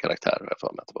Habers karaktär.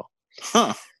 För mig att det var.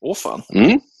 Åh fan.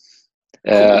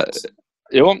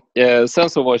 Sen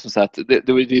så var det så att det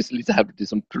var lite här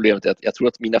liksom problemet att jag tror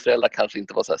att mina föräldrar kanske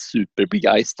inte var så här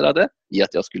superbegeistrade i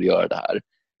att jag skulle göra det här.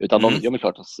 Utan de gör mig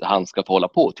klart att han ska få hålla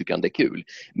på och tycka att det är kul.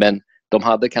 Men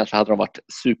hade de varit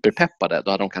superpeppade,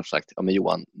 då hade de kanske sagt, ja men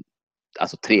Johan,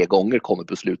 alltså 3 gånger kommer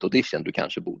på slutaudition, du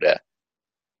kanske borde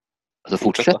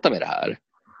fortsätta med det här.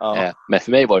 Ja. Men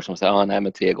för mig var det som att säga, nej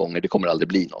men 3 gånger, det kommer aldrig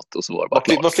bli något. Och så var det bara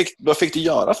klart. Vad fick du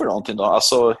göra för någonting då?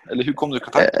 Alltså, eller hur kom du i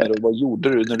kontakt med det? Vad gjorde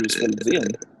du när du spelade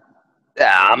in?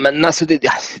 Ja, men alltså det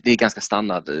är ganska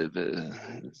standard.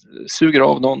 Suger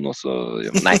av någon och så...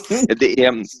 Nej, det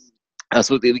är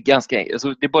ganska enkelt.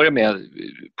 Alltså, det börjar med,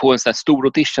 på en sån här stor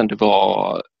audition, det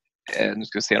var... nu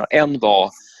ska vi se, en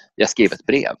var... Jag skrev ett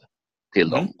brev till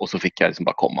dem och så fick jag liksom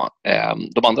bara komma.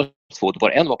 De andra 2,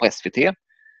 en var på SVT.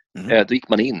 Då gick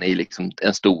man in i liksom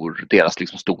en stor, deras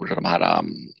liksom stora, de här,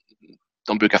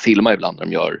 de brukar filma ibland när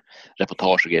de gör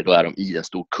reportage och grejer, då är de i en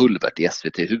stor kulvert i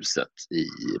SVT-huset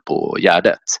på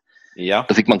Gärdet. Ja.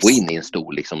 Då fick man gå in i en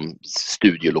stor liksom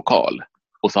studiolokal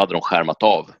och så hade de skärmat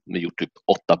av, med gjort typ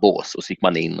 8 bås, och så gick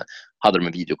man in, hade de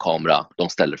en videokamera, de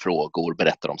ställer frågor,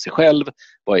 berättar om sig själv,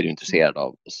 vad är du intresserad av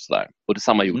och sådär. Och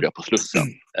detsamma gjorde jag på Slussen,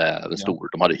 en stor,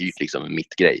 de hade hyrt liksom en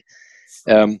mittgrej.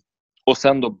 Och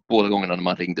sen då båda gångerna när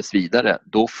man ringdes vidare,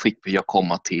 då fick jag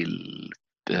komma till,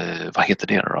 vad heter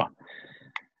det då?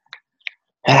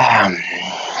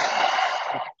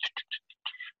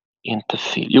 Inte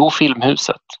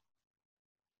Filmhuset.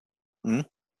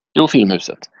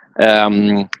 Filmhuset.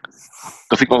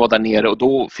 Då fick man vara där nere och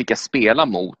då fick jag spela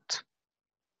mot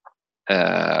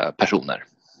personer.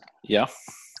 Ja.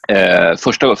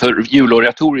 Första för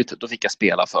Juloriatoriet, då fick jag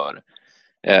spela för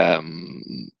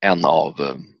en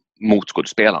av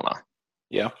motskådespelarna.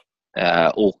 Ja.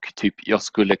 Och typ jag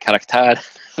skulle karaktär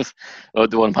då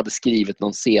de hade skrivit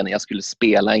någon scen, jag skulle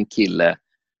spela en kille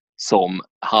som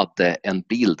hade en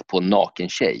bild på en naken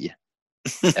tjej.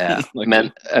 Okay.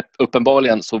 Men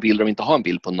uppenbarligen så ville de inte ha en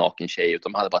bild på en naken tjej,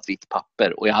 utan de hade bara ett vitt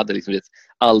papper, och jag hade liksom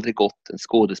aldrig gått en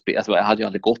skådespel, alltså jag hade ju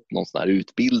aldrig gått någon sån här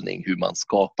utbildning hur man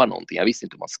skapar någonting. Jag visste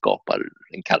inte hur man skapar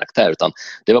en karaktär, utan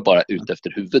det var bara ut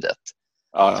efter huvudet.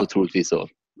 Ja. Så troligtvis så,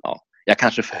 ja. Jag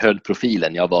kanske förhöll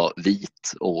profilen, jag var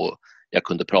vit och jag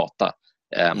kunde prata.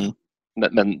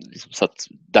 Men liksom, så att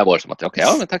där var det som att okej,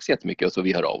 ja, men tack så jättemycket, och så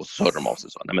vi hör av oss, och så hörde de av sig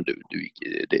och sa, nej men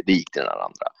det gick till den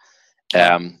andra.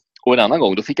 Och en annan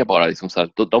gång, då fick jag bara liksom så här,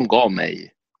 de gav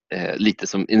mig lite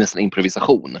som nästan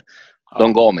improvisation.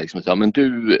 De gav mig liksom så här, men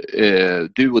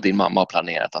du och din mamma har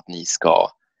planerat att ni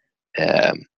ska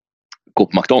gå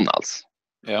på McDonalds.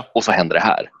 Ja. Och så händer det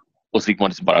här. Och så fick man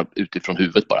liksom bara utifrån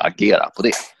huvudet bara agera på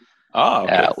det.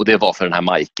 Okay. Och det var för den här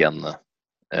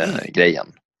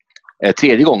Majken-grejen.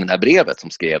 Tredje gången det här brevet som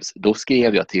skrevs, då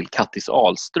skrev jag till Kattis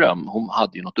Ahlström. Hon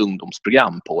hade ju något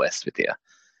ungdomsprogram på SVT.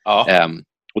 Ja.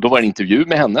 Och då var det en intervju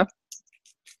med henne.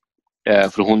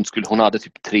 För hon hade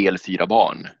typ 3 eller 4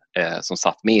 barn som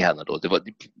satt med henne då. Det var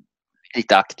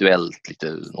lite aktuellt,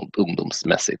 lite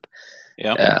ungdomsmässigt.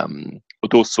 Ja. Och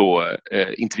då så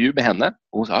intervju med henne.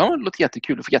 Och hon sa, ja, det låter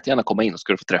jättekul. Du får jättegärna komma in och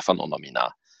ska du få träffa någon av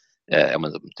mina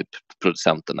typ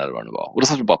producenten eller vad det nu var. Och då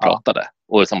satt vi bara och pratade.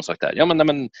 Och samma sak där. Ja,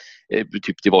 men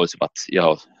typ, det var ju som att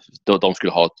de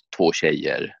skulle ha 2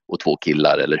 tjejer och 2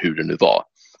 killar, eller hur det nu var.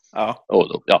 Ja.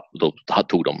 Och då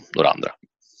tog de några andra.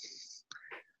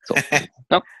 Så,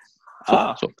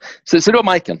 ja. Så det var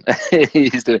Majken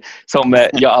som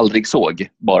jag aldrig såg,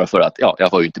 bara för att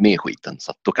jag var ju inte med i skiten,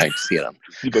 så då kan jag inte se den.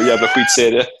 Det är bara jävla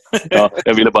skitserie. Ja,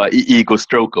 jag ville bara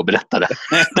ego-stroke och berätta det.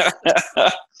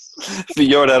 Vi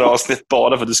gör det här avsnitt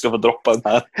bara för att du ska få droppa den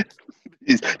här.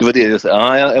 Det var det jag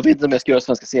sa. Jag vet inte om jag ska göra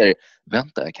svenska serier.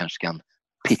 Vänta, jag kanske kan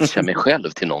pitcha mig själv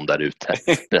till någon där ute.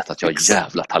 Berätta att jag har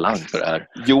jävla talang för det här.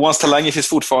 Johans talanger finns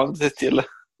fortfarande till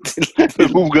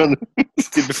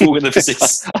befogande,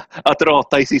 precis. Att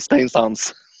rata i sista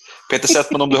instans. Peter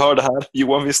Settman, om du hör det här.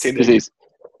 Johan visst till. Precis.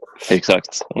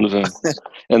 Exakt.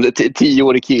 En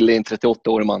 10-årig kille i en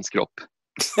 38-årig manskropp.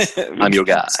 I'm your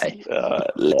guy.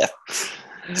 Lätt.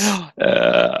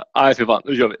 Nej, för fan.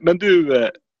 Nu kör vi. Men du,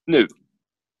 nu.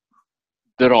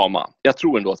 Drama. Jag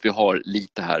tror ändå att vi har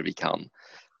lite här vi kan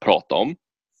prata om.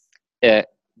 När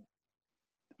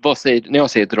jag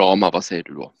säger drama, vad säger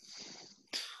du då?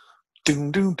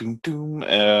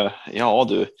 Ja,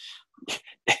 du.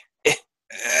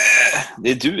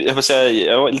 Det är du. Jag får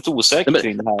säga, jag var lite osäker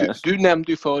kring det här. Du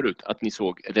nämnde ju förut att ni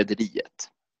såg Rederiet.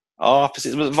 Ja,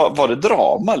 precis. Men var det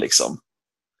drama liksom?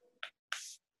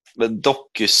 Men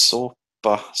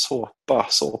dokusåpa,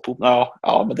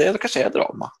 ja, men det kanske är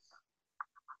drama.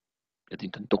 Det är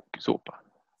inte en dokusåpa.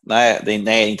 Nej, det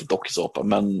är inte dokusåpa,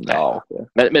 men nej. Ja.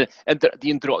 Okay. Men det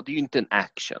är ju inte en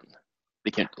action.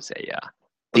 Det kan jag inte säga.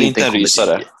 Det är inte en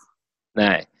rysare.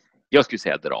 Nej, jag skulle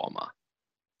säga drama.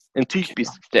 En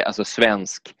typisk alltså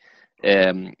svensk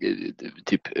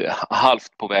typ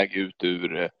halvt på väg ut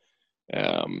ur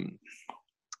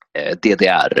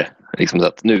DDR. Liksom så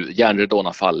att nu järnridån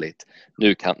har fallit.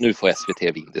 Nu får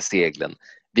SVT vinderseglen.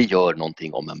 Vi gör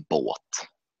någonting om en båt.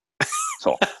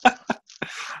 Så.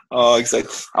 Ja, exakt.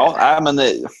 Ja, men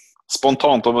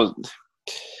spontant om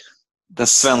den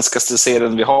svenskaste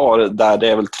serien vi har där det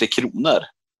är väl 3 kronor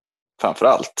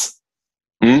framförallt.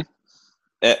 Mm.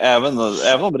 Även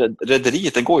om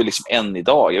Rederiet, den går ju liksom än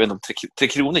idag. Jag vet inte om 3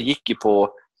 kronor gick ju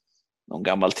på någon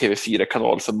gammal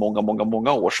TV4-kanal för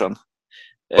många år sedan.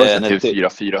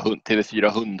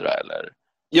 TV400 eller?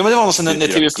 Ja, men det var något när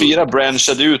TV4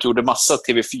 branchade ut och gjorde massa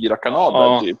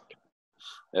TV4-kanaler typ.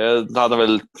 Då hade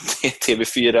väl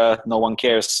TV4 No One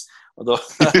Cares och då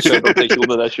körde de 3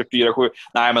 kronor där 24/7.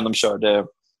 Nej, men de körde.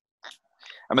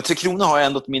 Ja, men 3 kronor har jag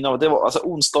ändå ett minne av. Det var alltså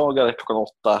onsdagar klockan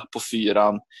 8 på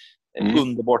 4.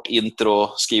 Underbart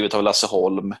intro skrivet av Lasse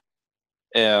Holm.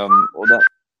 Och där.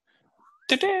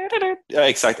 Ja,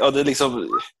 exakt. Ja, det är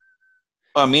liksom.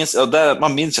 Man minns att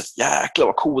jäklar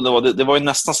vad cool det var. Det var ju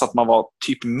nästan så att man var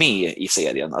typ med i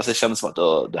serien. Alltså det kändes som att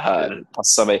det här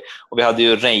passar mig. Och vi hade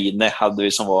ju Reine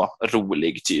som var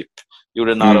rolig typ.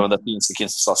 Gjorde narr av den där finska killen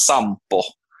som sa Sampo.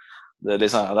 Det är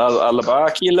liksom, alla bara,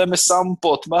 kille med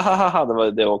Sampo.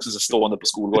 Det var också så stående på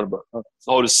skolgården.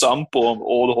 Så har du Sampo?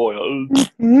 Det har jag.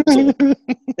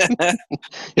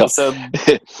 Ja, sen,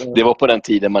 det var på den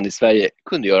tiden man i Sverige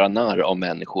kunde göra narr av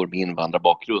människor med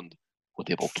invandrarbakgrund. Och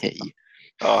det var okej.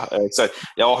 Ja, exakt.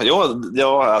 Ja,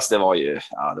 alltså det var ju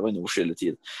en oskyldig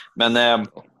tid. Men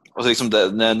och så liksom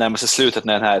när närmar sig slutet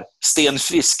när den här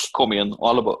Stenfrisk kom in och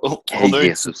alla bara hej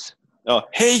Jesus. Ja,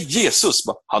 hej Jesus.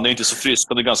 Han är inte så frisk,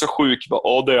 han är ganska sjuk.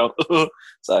 Det är han.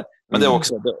 Så här. Men det var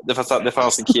också det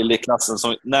fanns en kille i klassen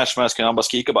som när som helst kunde han bara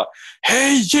skrika bara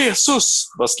hej Jesus.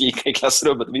 Bara skrika i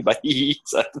klassrummet och vi bara hi.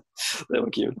 Så här. Det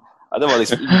var kul. Ja, det var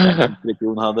liksom inget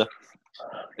hon hade.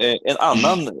 En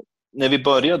annan när vi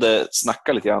började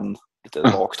snacka lite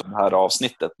rakt om det här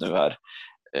avsnittet nu här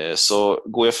så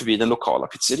går jag förbi den lokala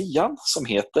pizzerian som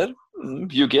heter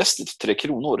You guessed it, 3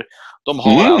 kronor. De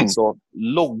har alltså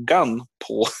loggan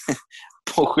på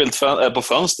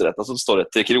fönstret, alltså står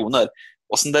det 3 kronor.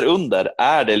 Och sen där under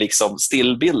är det liksom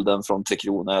stillbilden från 3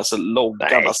 kronor, alltså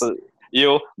loggan. Alltså,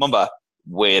 man bara,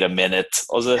 wait a minute.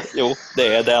 Och så, det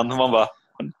är den. Och man bara,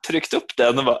 tryckt upp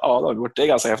den och bara, det är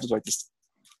ganska häftigt faktiskt.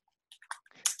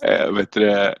 Vet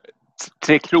du,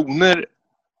 3 kronor.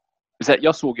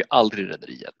 Jag såg ju aldrig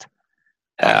Rederiet.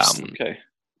 Okay.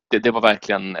 Det var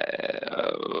verkligen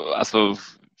alltså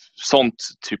sånt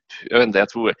typ, jag vet inte, jag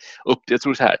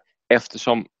tror så här,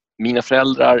 eftersom mina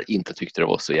föräldrar inte tyckte det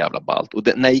var så jävla ballt. Och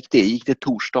när gick det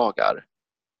torsdagar?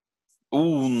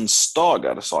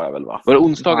 Onsdagar sa jag väl, va? Var det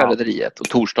onsdagar Rederiet och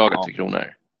torsdagar 3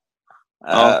 kronor?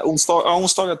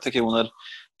 Onsdagar 3 kronor,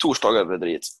 torsdagar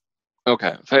Rederiet.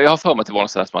 Okej, för jag har för mig att det var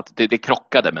något som att det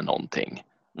krockade med någonting.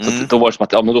 Så då var det som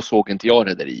att men då såg inte jag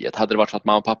Rederiet. Hade det varit så att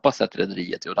mamma och pappa sett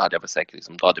Rederiet, då hade jag väl säkert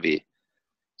då hade vi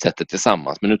sett det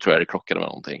tillsammans. Men nu tror jag det krockade med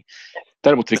någonting.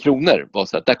 Däremot 3 kronor var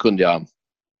så att där kunde jag,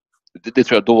 det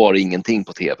tror jag, då var det ingenting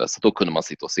på tv, så då kunde man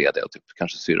sitta och se det och typ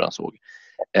kanske syrran såg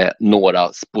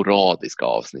några sporadiska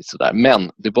avsnitt sådär.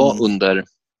 Men det var under,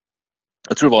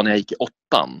 jag tror det var när jag gick i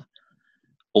 8:an,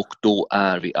 och då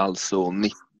är vi alltså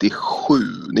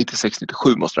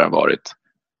 96-97 måste det ha varit.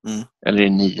 Eller i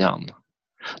 9:an.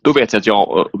 Då vet jag att jag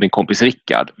och min kompis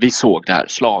Rickard, vi såg det här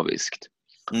slaviskt.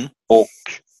 Och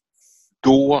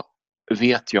då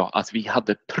vet jag att vi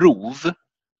hade prov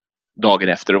dagen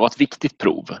efter. Det var ett viktigt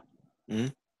prov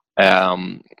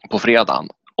på fredagen.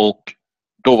 Och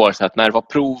då var det så att när det var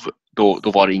prov,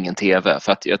 då var det ingen tv.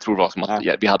 För att jag tror det var som att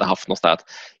vi hade haft något där att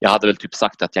jag hade väl typ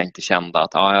sagt att jag inte kände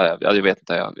att jag vet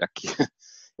inte,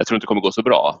 jag tror inte det kommer gå så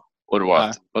bra. Och det var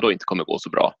att vadå inte kommer gå så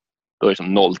bra? Då är det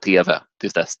som 0 tv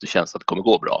tills dess det känns att det kommer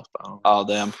gå bra.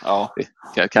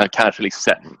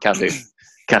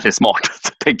 Kanske är smart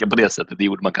att tänka på det sättet. Det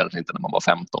gjorde man kanske inte när man var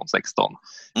 15, 16.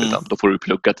 Utan då får du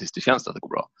plugga tills det känns att det går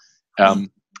bra.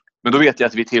 Men då vet jag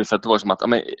att vid tillfället var det som att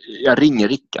jag ringer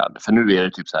Rickard. För nu är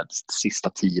det typ så här sista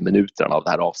 10 minuterna av det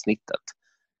här avsnittet.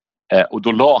 Och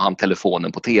då la han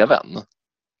telefonen på tvn.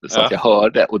 Så att jag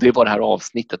hörde. Och det var det här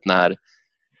avsnittet när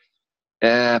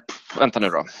vänta nu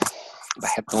då. Vad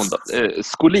hette hon då?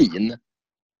 Skolin.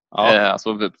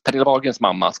 Alltså Pernilla Wahlgrens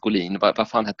mamma Skolin. Vad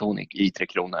fan hette hon i 3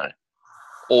 kronor?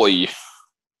 Oj.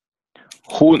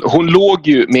 Hon låg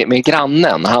ju med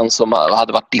grannen, han som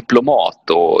hade varit diplomat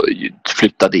och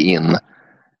flyttade in.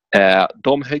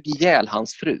 De högg ihjäl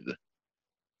hans fru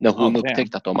när hon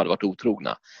upptäckte att de hade varit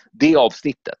otrogna. Det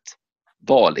avsnittet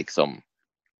var liksom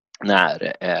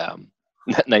när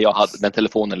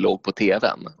telefonen låg på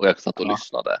tvn och jag satt och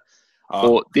lyssnade.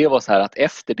 Och det var så här att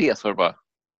efter det så var det bara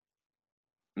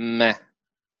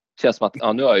känns som att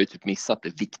nu har jag ju typ missat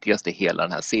det viktigaste i hela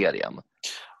den här serien.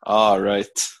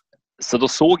 Right. Så då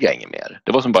såg jag inget mer.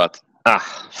 Det var som bara att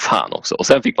fan också. Och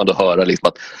sen fick man då höra liksom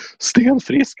att Sten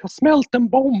Frisk har smält en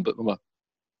bomb. Och bara,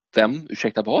 vem?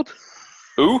 Ursäkta vad?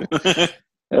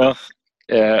 Ja.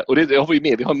 Och det har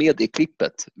vi har med det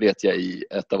klippet, vet jag, i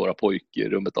ett av våra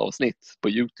pojkrummet avsnitt på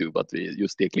YouTube, att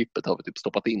just det klippet har vi typ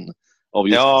stoppat in av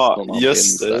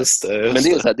just det. Men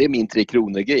det är så här, det är min 3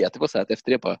 kronor grej, att det var så här att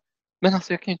efter det bara, men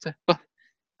alltså jag kan ju inte,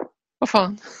 vad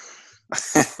fan?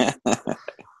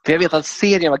 För jag vet att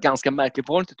serien var ganska märklig.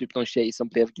 Var det inte typ någon tjej som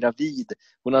blev gravid?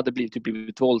 Hon hade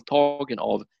blivit våldtagen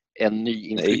av en ny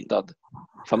inflyttad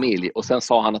familj. Och sen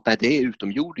sa han att det är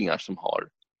utomjordingar som har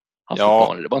haft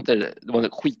barn. Det var en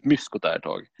skitmyskot där ett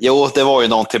tag. Jo, det var ju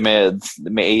någonting med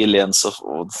aliens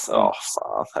och fan,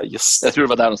 just det. Jag tror det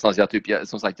var där någonstans. Jag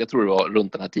tror det var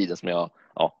runt den här tiden som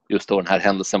just då den här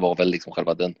händelsen var väl liksom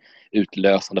själva den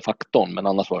utlösande faktorn. Men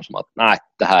annars var det som att nej,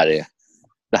 det här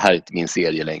är inte min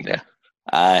serie längre.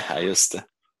 Nej, just det.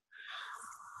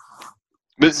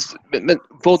 Men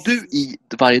var du i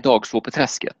Varje dag så på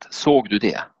träsket? Såg du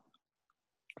det?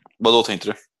 Vad då tänkte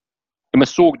du? Ja, men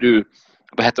såg du,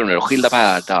 vad heter de nu då? Skilda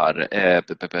världar,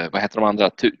 vad heter de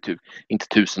andra? Inte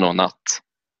 1000 och natt.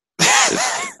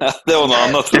 Det var något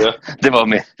annat, tror jag. Det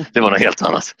var något helt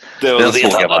annat. Den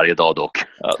såg jag varje dag dock.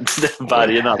 Ja,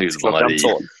 varje natt klockan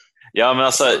 12. Ja, men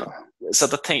alltså, så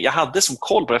att jag hade som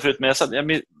koll på det förut, men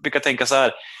jag brukar tänka så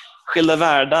här, Skilda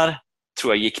världar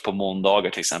tror jag gick på måndagar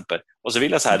till exempel. Och så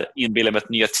vill jag så här inbilla mig att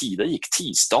Nya Tider gick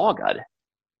tisdagar.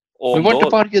 Och men var det inte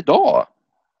varje dag?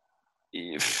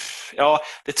 Ja,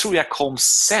 det tror jag kom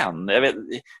sen.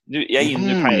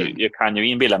 Jag kan ju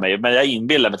inbilla mig, men jag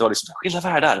inbillar mig att det var liksom Skilda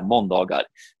världar, måndagar.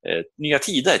 Nya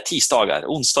Tider, tisdagar.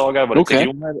 Onsdagar var det 3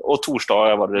 kronor och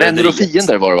torsdagar var det Vänner och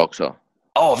fiender var det också.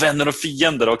 Ja, Vänner och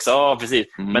fiender också. Ja, precis.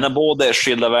 Men när både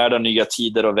Skilda världar, Nya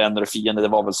Tider och Vänner och fiender, det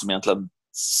var väl som egentligen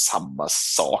samma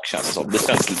sak, känns som. Det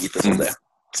känns lite som det.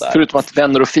 Förutom att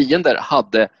Vänner och fiender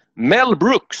hade Mel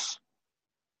Brooks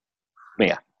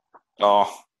med. Ja.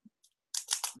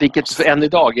 Vilket för än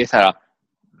idag är så här,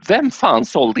 vem fan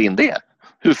sålde in det?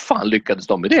 Hur fan lyckades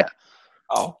de med det?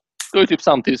 Ja. Det var typ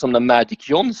samtidigt som när Magic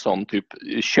Johnson typ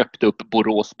köpte upp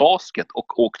Borås Basket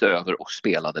och åkte över och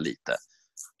spelade lite.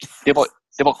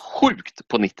 Det var sjukt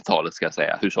på 90-talet, ska jag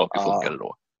säga, hur saker funkade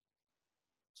då.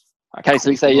 Kajsa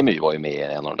Lisa Ejemy var ju med i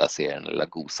en av de där serierna, Lilla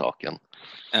godsaken.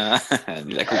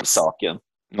 Lilla godsaken.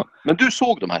 Men du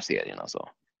såg de här serierna alltså?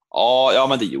 Ja,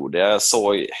 men det gjorde jag.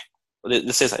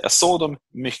 Jag såg dem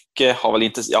mycket.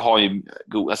 Jag har ju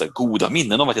goda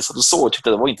minnen om att jag satt och såg och tyckte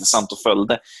det var intressant och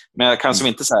följde. Men jag kan som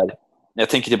inte så här, när jag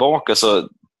tänker tillbaka så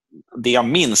det jag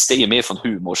minns, det är ju mer från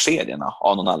humorserierna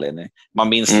av någon anledning. Man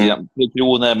minns 3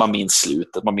 kronor, man minns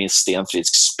slutet, man minns Sten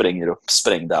Frisk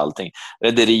sprängde allting.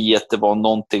 Rederiet, det var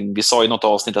någonting, vi sa i något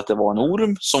avsnitt att det var en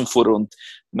orm som får runt,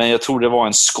 men jag tror det var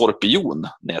en skorpion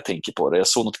när jag tänker på det. Jag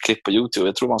såg något klipp på YouTube,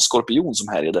 jag tror det var en skorpion som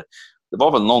härjade. Det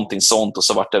var väl någonting sånt och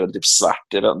så var det väl typ svart.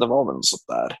 Det var väl något sånt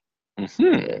där.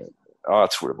 Ja,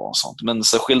 jag tror det var sånt. Men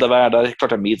så Skilda världar,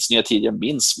 klart jag minns Nya Tider,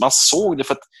 man såg det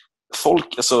för att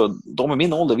folk, alltså de i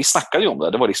min ålder, vi snackade ju om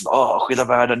det. Det var liksom, Skilda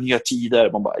världar, Nya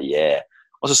Tider. Man bara, yeah.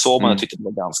 Och så såg man och tyckte det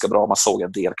var ganska bra. Man såg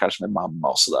en del kanske med mamma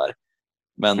och sådär.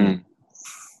 Men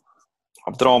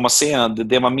Av dramascenen,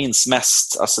 det man minns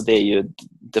mest, alltså det är ju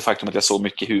det faktum att jag såg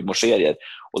mycket humorserier.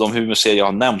 Och de humorserier jag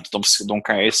har nämnt, de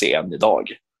kan jag ju se än idag.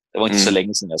 Det var inte så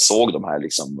länge sedan jag såg de här.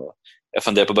 Liksom. Jag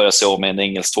funderar på att börja se om en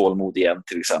engelsk tålmod igen,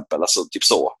 till exempel. Alltså typ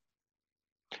så.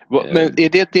 Men är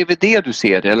det ett DVD du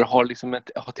ser, eller har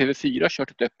TV4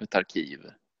 kört ett öppet arkiv?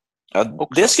 Ja,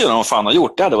 det skulle de fan ha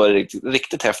gjort. Det hade varit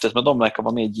riktigt häftigt, men de verkar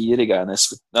vara mer giriga än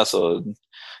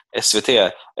SVT.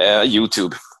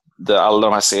 YouTube. Alla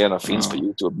de här serierna finns på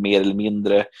YouTube, mer eller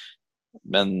mindre.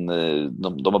 Men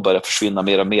de har börjat försvinna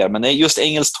mer och mer. Men just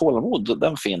engelsk tålamod,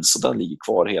 den finns och den ligger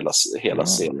kvar hela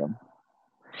serien.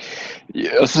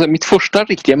 Alltså, mitt första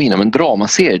riktiga minne om en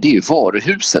dramaserie, det är ju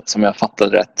Varuhuset, som jag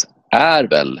fattade rätt är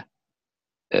väl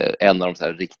en av de så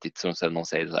här riktigt, som någon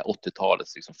säger,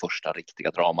 80-talets liksom första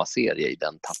riktiga dramaserie i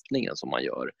den tappningen som man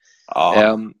gör. Ja.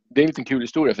 Det är en liten kul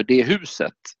historia, för det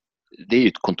huset, det är ju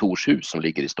ett kontorshus som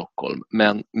ligger i Stockholm,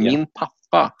 men min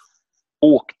pappa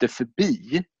åkte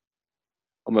förbi,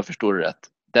 om jag förstår det rätt,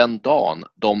 den dagen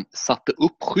de satte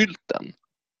upp skylten.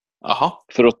 Aha.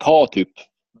 För att ta typ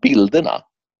bilderna.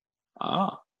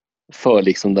 För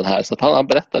liksom den här, så att han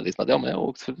berättade liksom att men jag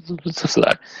åkte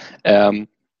sådär.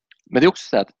 Men det är också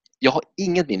så att jag har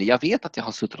inget minne. Jag vet att jag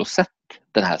har suttit och sett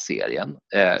den här serien.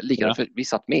 För vi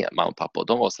satt med, mamma och pappa, och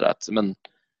de var sådär att men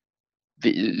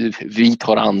vi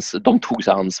de tog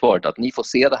sig ansvaret att ni får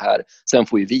se det här, sen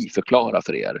får ju vi förklara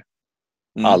för er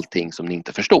allting som ni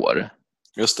inte förstår.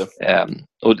 Just det.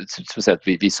 Och speciellt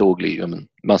vi såg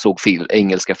man såg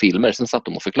engelska filmer, sen satt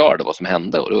de och förklarade vad som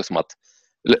hände, och det var som att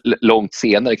långt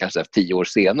senare, kanske efter 10 år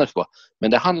senare, så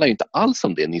men det handlar ju inte alls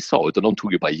om det ni sa, utan de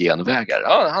tog ju bara genvägar.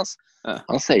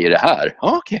 Han säger det här.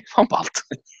 Okej, fan på allt.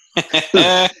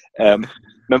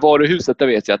 Men Varuhuset, där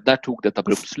vet jag att där tog det ett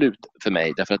abrupt slut för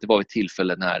mig, därför att det var ett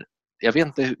tillfälle när, jag vet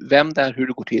inte vem det är, hur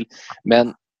det går till,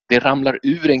 men det ramlar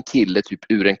ur en kille typ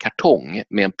ur en kartong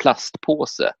med en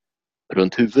plastpåse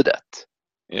runt huvudet.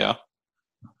 Ja.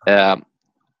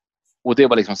 Och det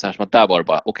var liksom så här som att där var det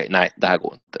bara, okej, nej, det här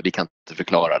går inte. Vi kan inte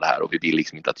förklara det här, och vi vill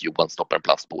liksom inte att Johan stoppar en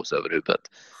plastpåse över huvudet.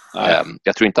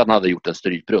 Jag tror inte att han hade gjort en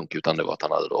stryprunk, utan det var att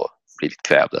han hade då blivit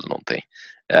kvävd eller någonting.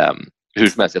 Hur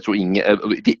som helst, jag tror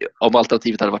om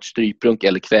alternativet hade varit stryprunk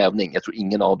eller kvävning, jag tror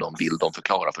ingen av dem vill de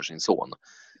förklara för sin son.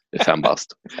 5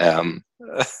 bast.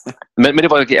 Men det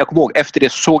var, jag kommer ihåg, efter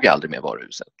det såg jag aldrig mer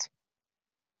Varuhuset.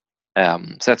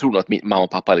 Så jag tror att min mamma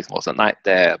och pappa liksom var så här, nej,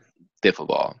 det får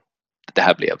vara, det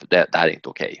här är inte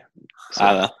okej.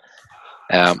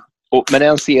 Men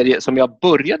en serie som jag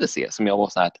började se, som jag var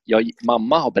så här att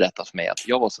mamma har berättat för mig att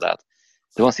jag var så där att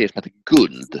det var en serie som heter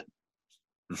Guld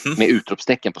med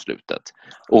utropstecken på slutet.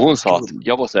 Och hon sa att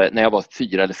jag var så här, när jag var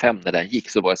 4 eller 5 när det gick,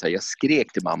 så var jag så här, jag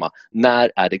skrek till mamma,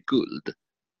 när är det Guld?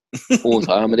 Och hon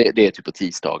sa, men det är typ på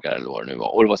tisdagar eller vad det nu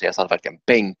var. Och det var så jag satt verkligen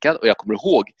bänkad, och jag kommer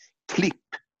ihåg klipp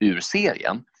ur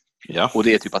serien. Ja. Och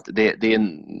det är typ att det är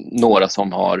några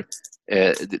som har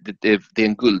det är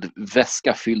en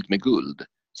guldväska fylld med guld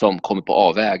som kommer på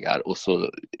avvägar, och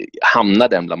så hamnar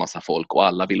den bland massa folk och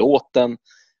alla vill åt den,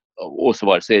 och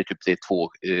så är det typ 2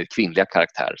 kvinnliga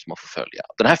karaktärer som man får följa.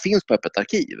 Den här finns på öppet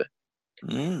arkiv.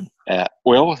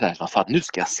 Och jag var så här, fan, nu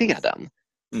ska jag se den.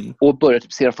 Och börjar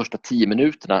typ se de första 10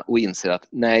 minuterna och inser att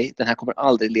nej, den här kommer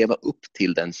aldrig leva upp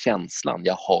till den känslan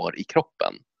jag har i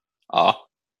kroppen. Ja.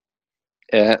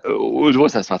 Och då var det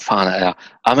så här som att fan,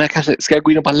 men jag kanske ska jag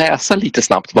gå in och bara läsa lite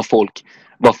snabbt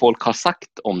vad folk har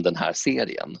sagt om den här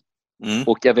serien.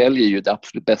 Och jag väljer ju det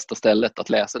absolut bästa stället att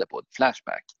läsa det på, ett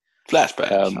Flashback.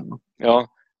 Ja.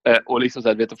 Och liksom så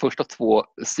här, vet, de första 2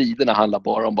 sidorna handlar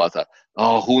bara om så här,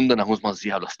 hon som har så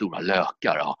jävla stora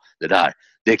lökar,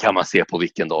 det kan man se på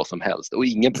vilken dag som helst. Och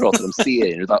ingen pratar om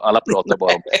serien, utan alla pratar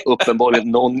bara om,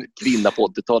 uppenbarligen någon kvinna på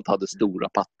 80-talet hade stora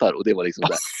pattar, och det var liksom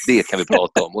det kan vi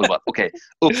prata om. Och det var okej,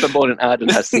 uppenbarligen är den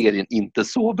här serien inte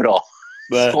så bra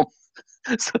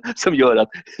som gör att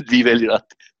vi väljer att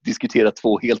diskutera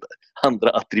 2 helt andra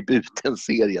attribut än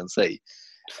serien sig.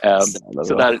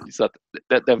 Så att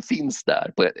den finns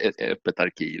där på ett öppet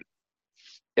arkiv.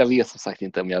 Jag vet som sagt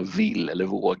inte om jag vill eller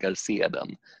vågar se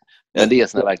den. Men det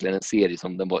är verkligen en serie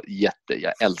som den var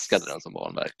jag älskade den som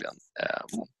barn verkligen.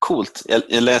 Coolt.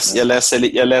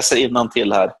 Jag läser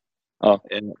innantill här. Ja.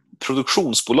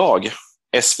 Produktionsbolag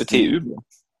SVT Umeå.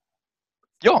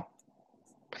 Ja.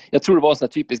 Jag tror det var en sån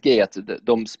här typisk grej att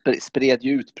de spred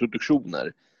ut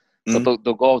produktioner. Så att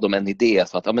då gav de en idé,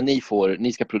 så att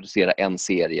ni ska producera en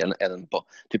serie,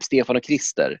 typ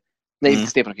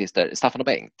Staffan och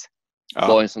Bengt.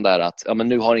 Var en sån där att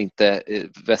nu har inte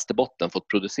Västerbotten fått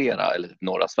producera, eller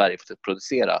norra Sverige fått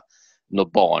producera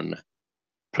något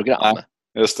barnprogram.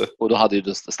 Just det. Och då hade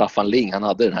ju Staffan Ling, han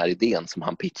hade den här idén som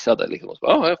han pitchade. Liksom, och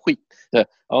så, skit.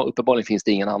 Ja, uppenbarligen finns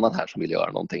det ingen annan här som vill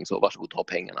göra någonting, så varsågod, ta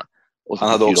pengarna. Och så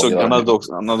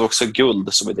han hade också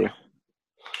guld som idé.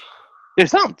 Är det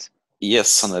sant?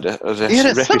 Yes, han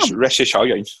är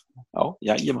regissör. Ja,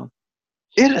 jajamän.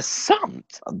 Är det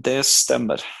sant? Ja, det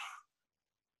stämmer.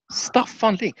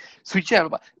 Staffan Ling. Så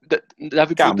jävla... Där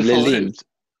vi Gamle bodde Ling. förut.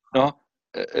 Ja,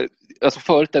 alltså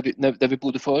förut, där vi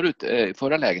bodde förut,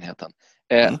 förra lägenheten.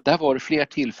 Där var det fler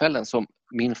tillfällen som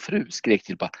min fru skrek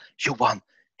till bara, Johan,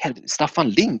 Staffan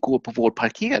Ling går på vår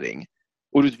parkering.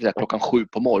 Och det är klockan 7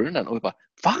 på morgonen. Och vi bara,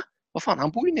 va? Vad fan,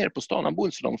 han bor ju nere på stan. Han bor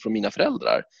inte så långt från mina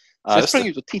föräldrar. Så jag sprang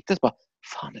ut och tittade och bara,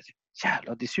 fan,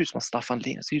 jävlar, det ser ut som att Staffan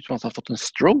Ling, det ser ut som att han har fått en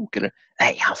stroke. Eller,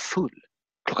 nej, han är full.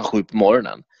 Klockan 7 på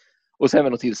morgonen. Och sen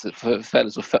vid något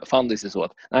tillfälle så fann det sig så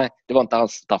att, nej, det var inte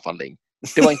alls Staffan Ling.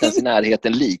 Det var inte ens i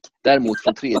närheten lik. Däremot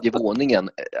från 3:e våningen,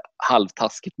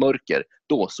 halvtaskigt mörker,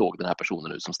 då såg den här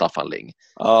personen ut som Staffan Ling.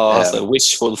 Alltså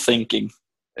wishful thinking.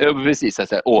 Precis,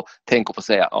 och tänk på att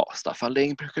säga, Staffan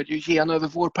Ling brukade ju gena över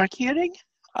vår parkering.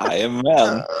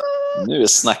 Jajamän. Nu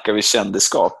snackar vi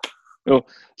kändisskap.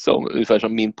 Ungefär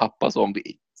som min pappa som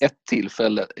vid ett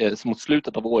tillfälle mot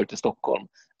slutet av året i Stockholm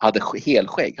hade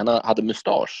helskägg. Han hade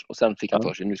mustasch och sen fick han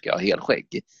för sig, nu ska jag ha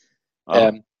helskägg.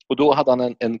 Och då hade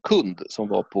han en kund som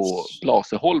var på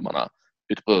Blasieholmarna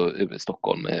ute på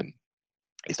Stockholm,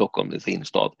 i Stockholms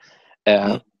innerstad.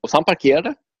 Och så han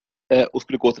parkerade och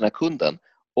skulle gå till den här kunden.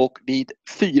 Och vid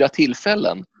 4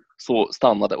 tillfällen så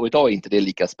stannade, och idag är inte det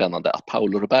lika spännande, att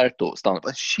Paolo Roberto stannade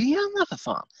och tjena för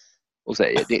fan. Och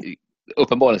säger,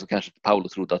 uppenbarligen så kanske Paolo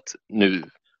trodde att nu,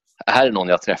 här är någon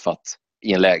jag har träffat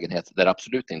i en lägenhet där det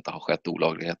absolut inte har skett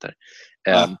olagligheter.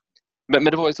 Men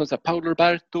det var ju som så här, Paolo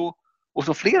Roberto och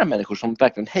så flera människor som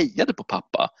verkligen hejade på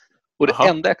pappa. Och det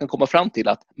enda jag kan komma fram till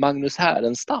att Magnus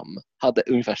Härenstam hade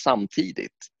ungefär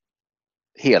samtidigt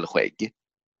helskägg.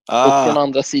 Och från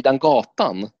andra sidan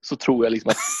gatan så tror jag liksom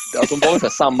att de var ungefär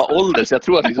samma ålder, så jag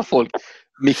tror att liksom folk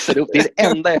mixade upp. Det är det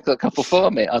enda jag kan få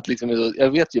för mig. Att liksom,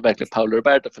 jag vet ju verkligen Paolo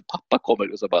Roberto, för pappa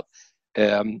kommer och så bara att,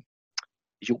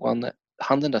 Johan,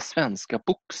 han den där svenska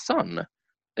boxaren,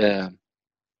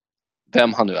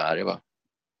 vem han nu är,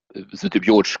 så typ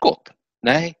George Scott.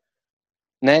 Nej,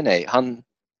 han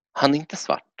är inte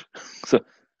svart. Så,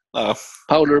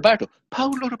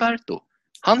 Paolo Roberto,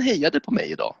 han hejade på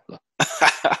mig idag.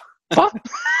 Va?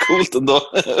 Coolt ändå.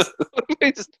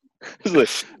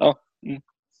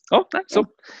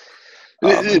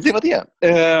 Det var det.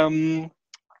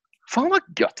 Fan vad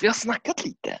gött, vi har snackat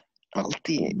lite.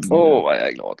 Alltid. Vad jag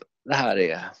är glad. Det här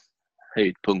är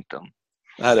höjdpunkten.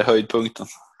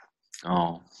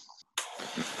 Ja.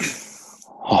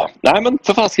 Nej men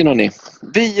för fasken hörni.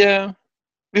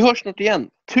 Vi hörs snart igen.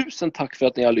 Tusen tack för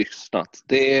att ni har lyssnat.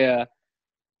 Det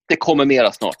kommer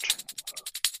mera snart.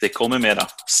 Det kommer mera.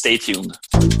 Stay tuned.